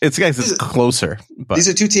 it's closer. But these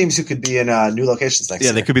are two teams who could be in new locations next year.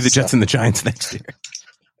 Yeah, they could be the Jets and the Giants next year.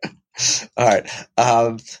 All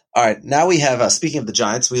right. Now we have, speaking of the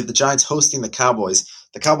Giants, we have the Giants hosting the Cowboys.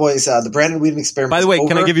 The Cowboys, the Brandon Weeden experiment. By the way,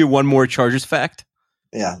 can I give you one more Chargers fact?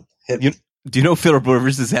 Yeah. Do you know Phillip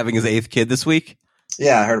Rivers is having his 8th kid this week?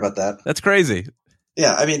 Yeah, I heard about that. That's crazy.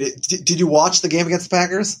 Yeah, I mean, did you watch the game against the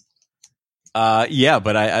Packers? Yeah,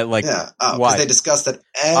 but I like. Yeah, why? Because they discussed it.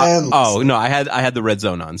 No, I had the red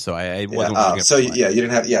zone on, so I wasn't. You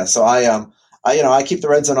didn't have. Yeah, so I keep the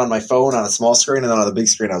red zone on my phone on a small screen, and then on the big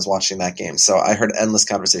screen I was watching that game. So I heard endless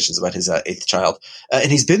conversations about his 8th child, and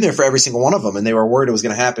he's been there for every single one of them. And they were worried it was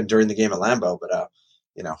going to happen during the game at Lambeau, but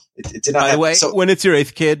it did not. By the way, when it's your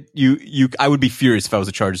 8th kid, I would be furious if I was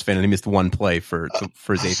a Chargers fan and he missed one play for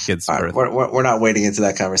his 8th kid's birth. We're not wading into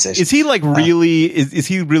that conversation. Is he like really? Is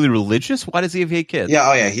he really religious? Why does he have 8 kids? Yeah.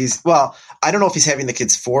 Oh yeah. I don't know if he's having the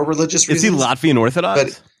kids for religious reasons. Is he Latvian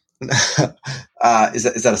Orthodox? But is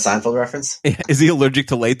that a Seinfeld reference? Yeah. Is he allergic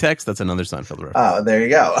to latex? That's another Seinfeld reference. Oh, there you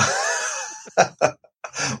go.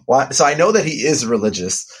 So I know that he is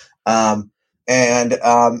religious.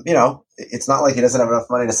 It's not like he doesn't have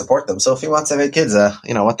enough money to support them. So if he wants to have 8 kids,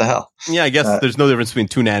 what the hell? Yeah, I guess there's no difference between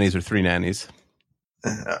 2 nannies or 3 nannies.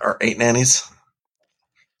 Or 8 nannies.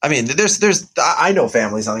 I mean, I know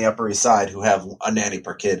families on the Upper East Side who have a nanny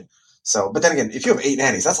per kid. So, but then again, if you have 8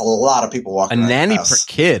 nannies, that's a lot of people walking around. A nanny per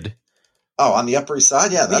kid? Oh, on the Upper East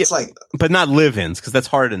Side? Yeah, that's but not live-ins, because that's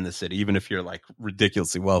hard in the city, even if you're like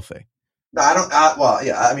ridiculously wealthy. No, I don't.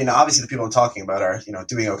 I mean, obviously the people I'm talking about are,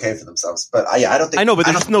 doing okay for themselves. But I don't think. I know, but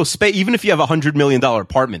there's no space. Even if you have $100 million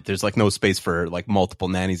apartment, there's like no space for like multiple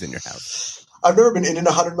nannies in your house. I've never been in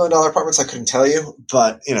a $100 million apartment, so I couldn't tell you.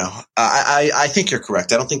 But I think you're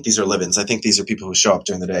correct. I don't think these are live-ins. I think these are people who show up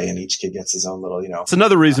during the day, and each kid gets his own little. It's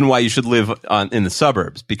another reason why you should live in the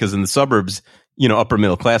suburbs, because in the suburbs, upper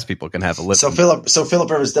middle class people can have a living. So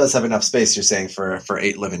Phillip Rivers does have enough space, you're saying, for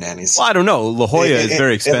 8 living nannies. Well, I don't know. La Jolla is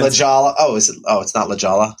very expensive. La Jolla. Oh, is it? Oh, it's not La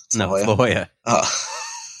Jolla. No, it's La Jolla. Oh.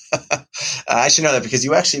 I should know that because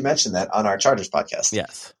you actually mentioned that on our Chargers podcast.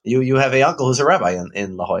 Yes. You have a uncle who's a rabbi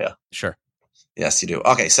in La Jolla. Sure. Yes, you do.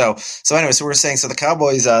 Okay, so anyway, so we're saying, so the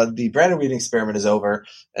Cowboys, the Brandon Weeden experiment is over,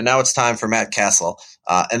 and now it's time for Matt Castle,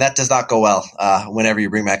 and that does not go well whenever you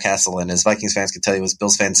bring Matt Castle in. As Vikings fans could tell you, as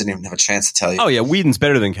Bills fans didn't even have a chance to tell you. Oh yeah, Weeden's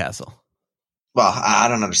better than Castle. Well, I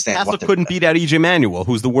don't understand. Castle couldn't beat out E.J. Manuel,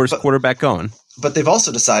 who's the worst quarterback going. But they've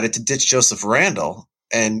also decided to ditch Joseph Randle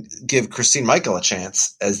and give Christine Michael a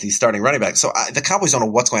chance as the starting running back. So the Cowboys don't know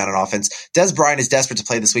what's going on offense. Des Bryant is desperate to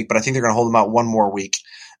play this week, but I think they're going to hold him out one more week.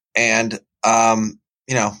 And,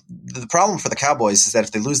 the problem for the Cowboys is that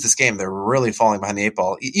if they lose this game, they're really falling behind the eight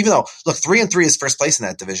ball. Even though, look, 3-3 is first place in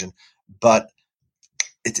that division, but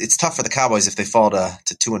it's tough for the Cowboys if they fall to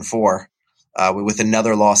 2-4 with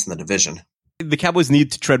another loss in the division. The Cowboys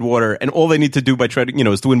need to tread water, and all they need to do by treading,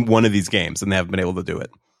 is to win one of these games, and they haven't been able to do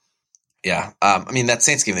it. Yeah. That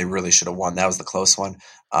Saints game, they really should have won. That was the close one.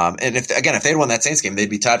 And if they'd won that Saints game,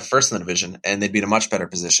 they'd be tied for first in the division, and they'd be in a much better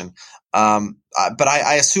position. But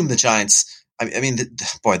I assume the Giants,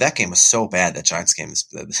 that game was so bad, that Giants game.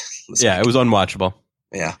 It was unwatchable.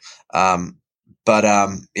 Yeah.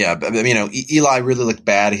 Eli really looked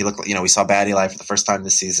bad. He looked, we saw bad Eli for the first time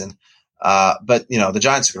this season. But the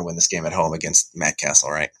Giants are going to win this game at home against Matt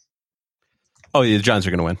Castle, right? Oh, yeah, the Giants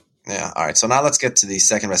are going to win. Yeah. All right. So now let's get to the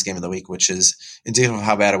second best game of the week, which is indicative of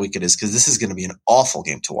how bad a week it is, because this is going to be an awful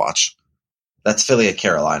game to watch. That's Philly at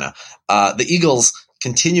Carolina. The Eagles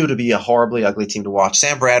continue to be a horribly ugly team to watch.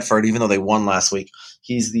 Sam Bradford, even though they won last week,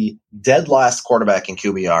 he's the dead last quarterback in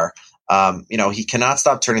QBR. He cannot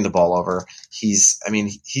stop turning the ball over.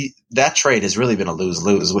 That trade has really been a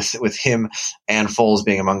lose-lose with him and Foles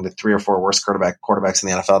being among the 3 or 4 worst quarterbacks in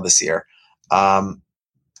the NFL this year.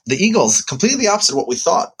 The Eagles, completely the opposite of what we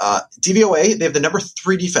thought. DVOA, they have the number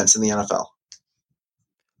 3 defense in the NFL.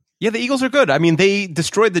 Yeah, the Eagles are good. They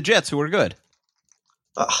destroyed the Jets, who were good.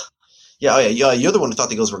 You're the one who thought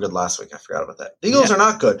the Eagles were good last week. I forgot about that. The Eagles are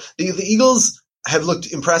not good. The Eagles have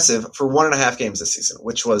looked impressive for 1.5 games this season,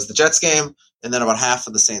 which was the Jets game and then about half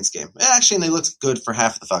of the Saints game. Actually, and they looked good for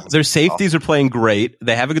half of the fucking. Their safeties are playing great.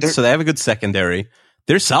 They have a good secondary.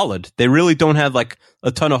 They're solid. They really don't have like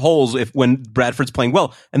a ton of holes when Bradford's playing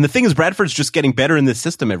well. And the thing is, Bradford's just getting better in this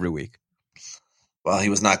system every week. Well, he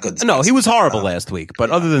was not good. No, he was horrible last week. But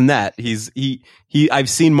other than that, I've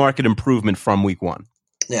seen market improvement from week 1.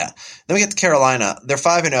 Yeah. Then we get to Carolina. They're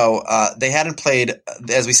 5-0. They hadn't played,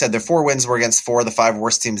 as we said, their 4 wins were against 4 of the 5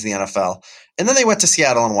 worst teams in the NFL. And then they went to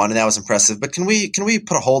Seattle and won, and that was impressive. But can we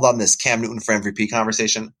put a hold on this Cam Newton for MVP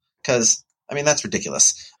conversation? Because that's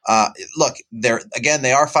ridiculous. Look, they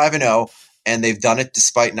are 5-0, and they've done it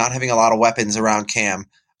despite not having a lot of weapons around Cam.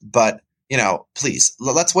 But please,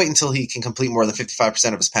 let's wait until he can complete more than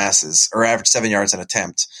 55% of his passes or average 7 yards an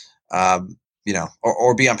attempt.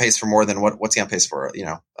 Or be on pace for more than what's he on pace for?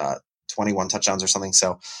 21 touchdowns or something.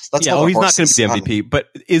 So let's. Yeah, he's not going to be the MVP. But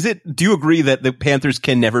do you agree that the Panthers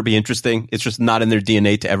can never be interesting? It's just not in their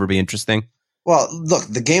DNA to ever be interesting. Well, look,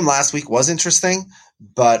 the game last week was interesting,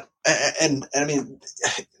 but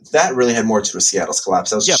that really had more to do with Seattle's collapse.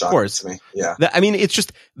 That was shocking to me. Yeah, it's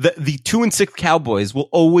just the 2-6 Cowboys will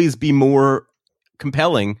always be more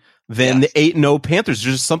compelling than the 8-0 Panthers.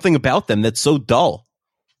 There's just something about them that's so dull.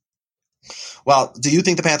 Well, do you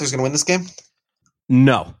think the Panthers are going to win this game?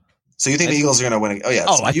 No. So you think the Eagles are going to win? Oh, yeah.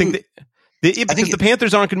 Oh, so I think the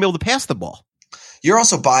Panthers aren't going to be able to pass the ball. You're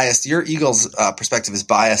also biased. Your Eagles perspective is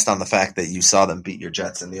biased on the fact that you saw them beat your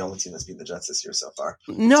Jets, and the only team that's beat the Jets this year so far.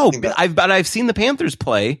 No, but I've seen the Panthers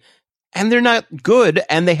play, and they're not good,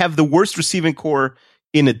 and they have the worst receiving core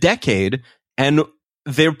in a decade, and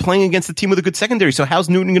they're playing against a team with a good secondary. So how's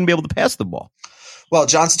Newton going to be able to pass the ball? Well,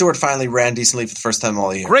 John Stewart finally ran decently for the first time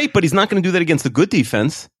all year. Great, but he's not going to do that against a good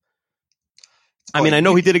defense. I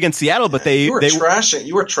know he did against Seattle, but you were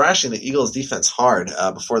trashing the Eagles defense hard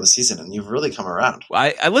before the season, and you've really come around.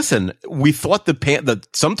 I listen. We thought that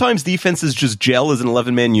sometimes defenses just gel as an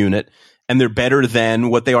 11-man unit, and they're better than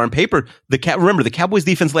what they are on paper. Remember, the Cowboys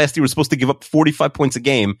defense last year was supposed to give up 45 points a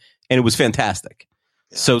game, and it was fantastic.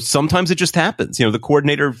 Yeah. So sometimes it just happens. The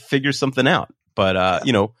coordinator figures something out, but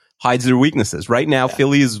hides their weaknesses. Right now,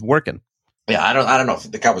 Philly is working. Yeah, I don't know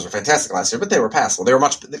if the Cowboys were fantastic last year, but they were passable. They were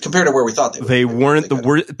much compared to where we thought they were. They weren't the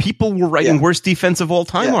worst. People were writing worst defense of all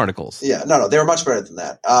time articles. Yeah, no, they were much better than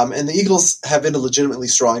that. And the Eagles have been a legitimately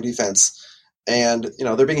strong defense, and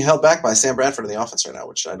they're being held back by Sam Bradford in the offense right now,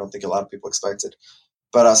 which I don't think a lot of people expected.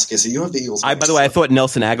 But okay, so you have the Eagles. By the way, I thought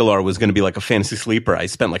Nelson Aguilar was going to be like a fantasy sleeper. I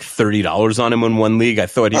spent like $30 on him in one league. I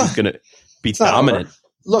thought he was going to be dominant.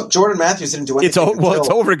 Look, Jordan Matthews didn't do anything. It's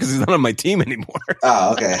over because he's not on my team anymore.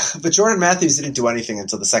 Oh, okay. But Jordan Matthews didn't do anything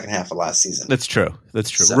until the second half of last season. That's true.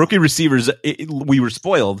 So. Rookie receivers, we were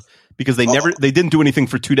spoiled because they didn't do anything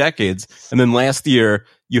for 2 decades. And then last year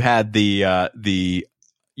you had the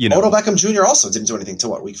Odell Beckham Jr. also didn't do anything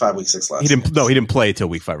till week 5, week 6 last year. He didn't play till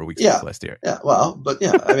week 5 or week 6 last year. Yeah, well, but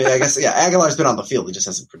I guess Aguilar's been on the field. He just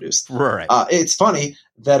hasn't produced. Right. It's funny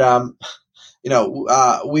that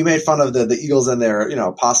we made fun of the Eagles and their,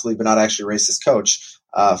 possibly but not actually racist coach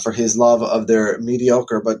for his love of their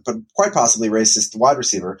mediocre but quite possibly racist wide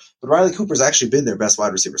receiver. But Riley Cooper's actually been their best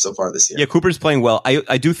wide receiver so far this year. Yeah, Cooper's playing well.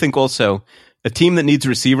 I do think also a team that needs a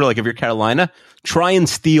receiver, like if you're Carolina, try and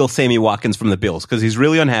steal Sammy Watkins from the Bills because he's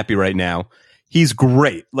really unhappy right now. He's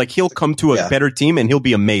great. Like he'll come to a better team and he'll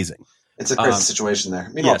be amazing. It's a crazy situation there.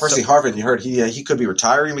 Meanwhile, Percy Harvin, you heard he could be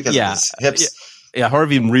retiring because of his hips. Yeah,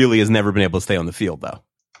 Harvin really has never been able to stay on the field though.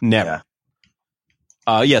 Never.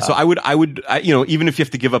 So I would, even if you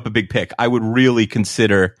have to give up a big pick, I would really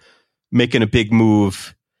consider making a big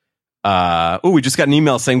move. We just got an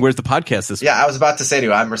email saying, "Where's the podcast this week?" Yeah, I was about to say to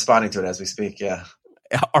you, I'm responding to it as we speak. Yeah.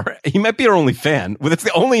 He might be our only fan. Well, it's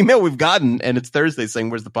the only email we've gotten, and it's Thursday saying,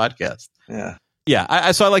 "Where's the podcast?"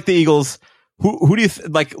 Yeah. So I like the Eagles. Who do you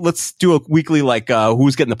like? Let's do a weekly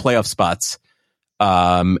who's getting the playoff spots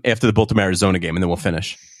after the Baltimore Arizona game, and then we'll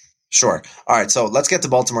finish. Sure. All right. So let's get to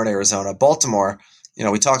Baltimore and Arizona. Baltimore.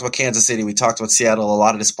 We talked about Kansas City. We talked about Seattle. A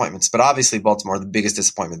lot of disappointments, but obviously Baltimore, the biggest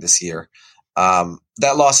disappointment this year.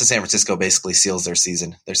 That loss to San Francisco basically seals their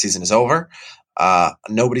season. Their season is over.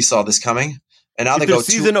 Nobody saw this coming. And now they go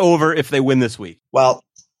season over if they win this week. Well,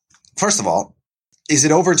 first of all, is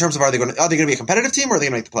it over in terms of are they going to be a competitive team or are they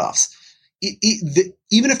going to make the playoffs?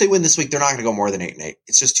 Even if they win this week, they're not going to go more than 8-8.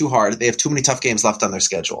 It's just too hard. They have too many tough games left on their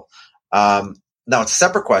schedule. Now it's a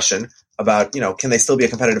separate question about, can they still be a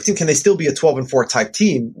competitive team? Can they still be a 12-4 type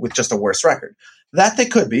team with just a worse record? That they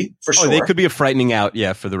could be for sure. They could be a frightening out.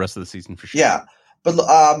 Yeah. For the rest of the season for sure. Yeah. But,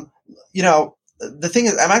 the thing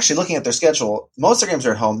is, I'm actually looking at their schedule. Most of their games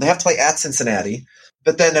are at home. They have to play at Cincinnati,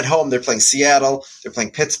 but then at home, they're playing Seattle. They're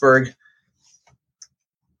playing Pittsburgh.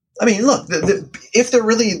 I mean, look, if they're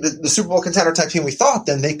really the Super Bowl contender type team we thought,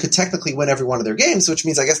 then they could technically win every one of their games, which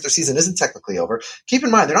means I guess their season isn't technically over. Keep in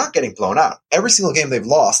mind, they're not getting blown out. Every single game they've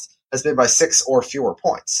lost has been by 6 or fewer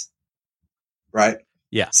points. Right?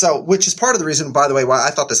 Yeah. So, which is part of the reason, by the way, why I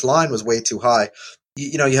thought this line was way too high.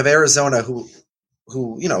 You have Arizona who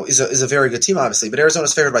is a very good team, obviously, but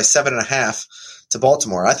Arizona's favored by 7.5 to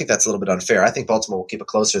Baltimore. I think that's a little bit unfair. I think Baltimore will keep it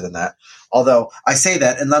closer than that. Although I say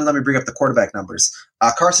that, and then let me bring up the quarterback numbers.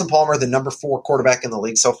 Carson Palmer, the number 4 quarterback in the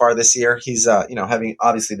league so far this year. He's having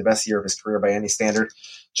obviously the best year of his career by any standard.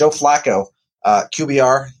 Joe Flacco,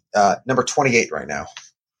 QBR, number 28 right now.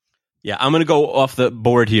 Yeah, I'm going to go off the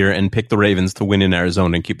board here and pick the Ravens to win in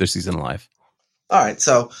Arizona and keep their season alive. All right,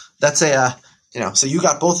 so that's so you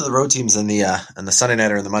got both of the road teams in the Sunday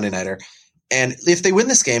nighter and the Monday nighter, and if they win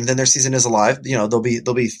this game, then their season is alive. They'll be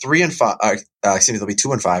 3-5. They'll be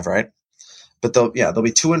 2-5, right? But they'll be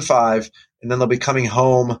 2-5, and then they'll be coming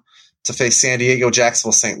home to face San Diego,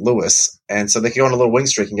 Jacksonville, St. Louis, and so they can go on a little wing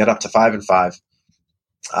streak and get up to 5-5.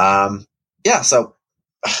 So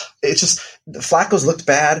it's just Flacco's looked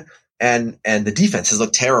bad. And the defense has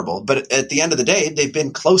looked terrible. But at the end of the day, they've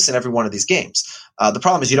been close in every one of these games. The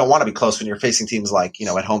problem is you don't want to be close when you're facing teams like,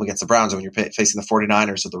 at home against the Browns or when you're facing the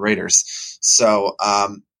 49ers or the Raiders. So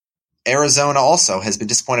Arizona also has been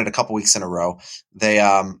disappointed a couple weeks in a row. They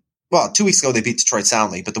 2 weeks ago they beat Detroit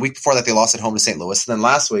soundly, but the week before that they lost at home to St. Louis. And then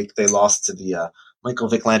last week they lost to the Michael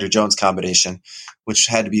Vick Landry Jones combination, which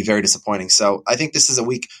had to be very disappointing. So I think this is a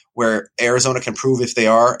week where Arizona can prove if they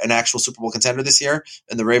are an actual Super Bowl contender this year,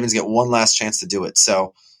 and the Ravens get one last chance to do it.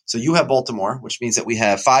 So you have Baltimore, which means that we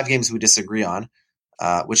have 5 games we disagree on,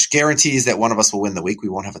 which guarantees that one of us will win the week. We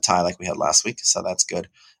won't have a tie like we had last week, so that's good.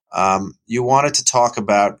 You wanted to talk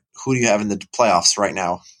about who do you have in the playoffs right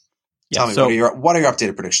now? Tell me, what are your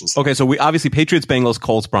updated predictions? Okay, so we obviously Patriots, Bengals,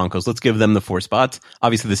 Colts, Broncos. Let's give them the 4 spots.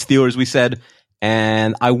 Obviously the Steelers, we said.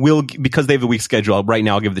 And I will, because they have the weak schedule, right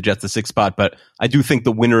now I'll give the Jets the 6th spot, but I do think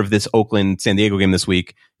the winner of this Oakland-San Diego game this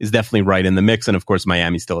week is definitely right in the mix, and of course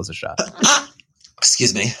Miami still has a shot.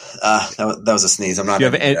 Excuse me. That was a sneeze. I'm not. Do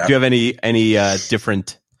you have any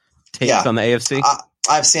different takes on the AFC?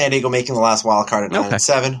 I have San Diego making the last wild card at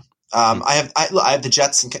 9-7. I have the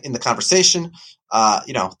Jets in the conversation.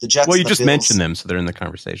 The Jets. Well, you just mentioned them, so they're in the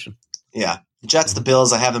conversation. Yeah, the Jets, the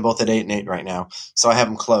Bills. I have them both at 8-8 right now, so I have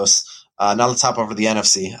them close. Now let's hop over to the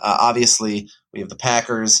NFC. Obviously, we have the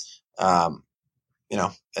Packers.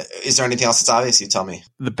 Is there anything else that's obvious? You tell me.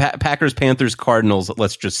 The Packers, Panthers, Cardinals,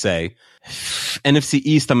 let's just say. NFC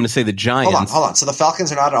East, I'm going to say the Giants. Hold on. So the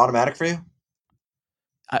Falcons are not an automatic for you?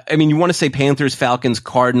 I mean, you want to say Panthers, Falcons,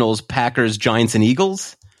 Cardinals, Packers, Giants, and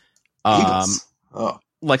Eagles? Eagles?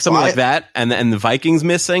 Like something like that, and the Vikings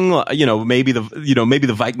missing. Maybe the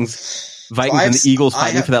Vikings and the Eagles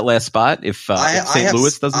fighting for that last spot. If St.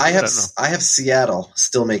 Louis doesn't, I have Seattle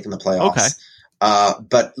still making the playoffs. Okay.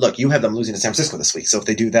 But look, you have them losing to San Francisco this week, so if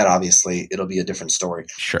they do that, obviously it'll be a different story.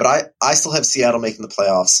 Sure. But I still have Seattle making the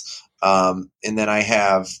playoffs. And then I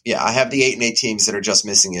have the 8-8 teams that are just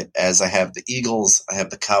missing it, as I have the Eagles, I have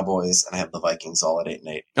the Cowboys, and I have the Vikings all at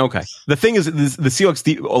 8-8. Okay. The thing is, the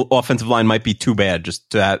Seahawks offensive line might be too bad just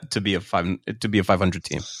to be a 500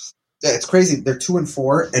 team. Yeah, it's crazy. They're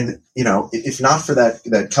 2-4, and if not for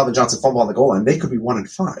that Calvin Johnson fumble on the goal line, they could be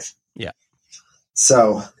 1-5. Yeah.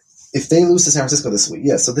 So if they lose to San Francisco this week,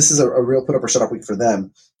 so this is a real put up or shut up week for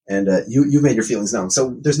them. And you made your feelings known.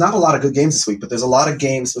 So there's not a lot of good games this week, but there's a lot of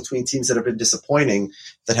games between teams that have been disappointing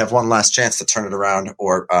that have one last chance to turn it around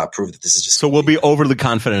or prove that this is just. So we'll be overly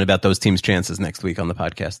confident about those teams' chances next week on the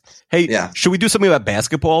podcast. Hey, should we do something about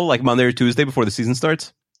basketball like Monday or Tuesday before the season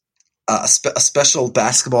starts? A special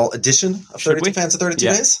basketball edition of 32 Fans of 32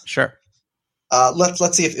 Days? Sure.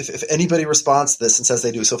 Let's see if anybody responds to this and says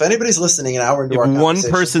they do. So if anybody's listening an hour into our conversation. If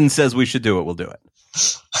one person says we should do it, we'll do it.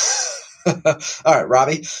 All right,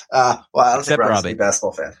 Robbie. I don't think Robbie's a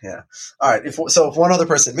basketball fan. Yeah. All right. If one other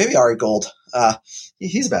person, maybe Ari Gold,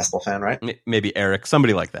 he's a basketball fan, right? Maybe Eric,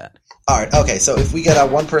 somebody like that. All right. Okay. So if we get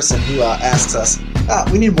one person who asks us,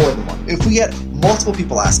 we need more than one. If we get multiple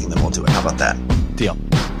people asking, then we'll do it. How about that? Deal.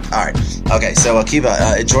 All right. Okay. So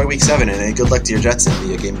Akiva, enjoy week 7 and good luck to your Jets in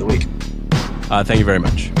the game of the week. Thank you very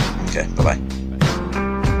much. Okay. Bye-bye.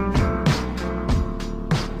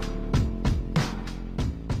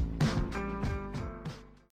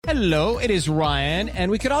 Hello, it is Ryan,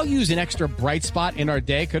 and we could all use an extra bright spot in our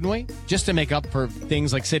day, couldn't we? Just to make up for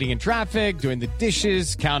things like sitting in traffic, doing the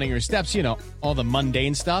dishes, counting your steps, all the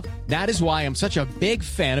mundane stuff. That is why I'm such a big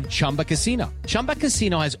fan of Chumba Casino. Chumba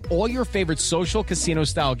Casino has all your favorite social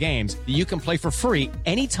casino-style games that you can play for free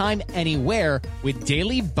anytime, anywhere with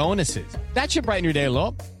daily bonuses. That should brighten your day a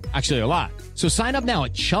little. Actually, a lot. So sign up now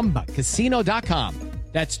at ChumbaCasino.com.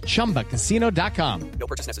 That's ChumbaCasino.com. No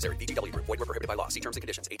purchase necessary. VGW Group. Void where prohibited by law. See terms and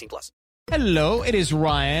conditions. 18+. Hello, it is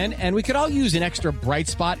Ryan, and we could all use an extra bright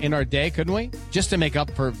spot in our day, couldn't we? Just to make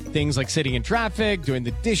up for things like sitting in traffic, doing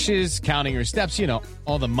the dishes, counting your steps,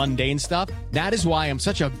 all the mundane stuff. That is why I'm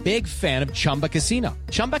such a big fan of Chumba Casino.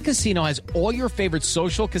 Chumba Casino has all your favorite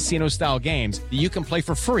social casino-style games that you can play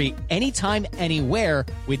for free anytime, anywhere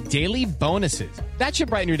with daily bonuses. That should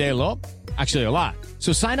brighten your day a little. Actually, a lot.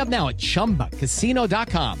 So sign up now at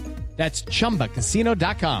ChumbaCasino.com. That's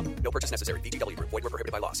ChumbaCasino.com. No purchase necessary. VGW Group. Void where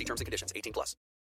prohibited by law. See terms and conditions. 18+.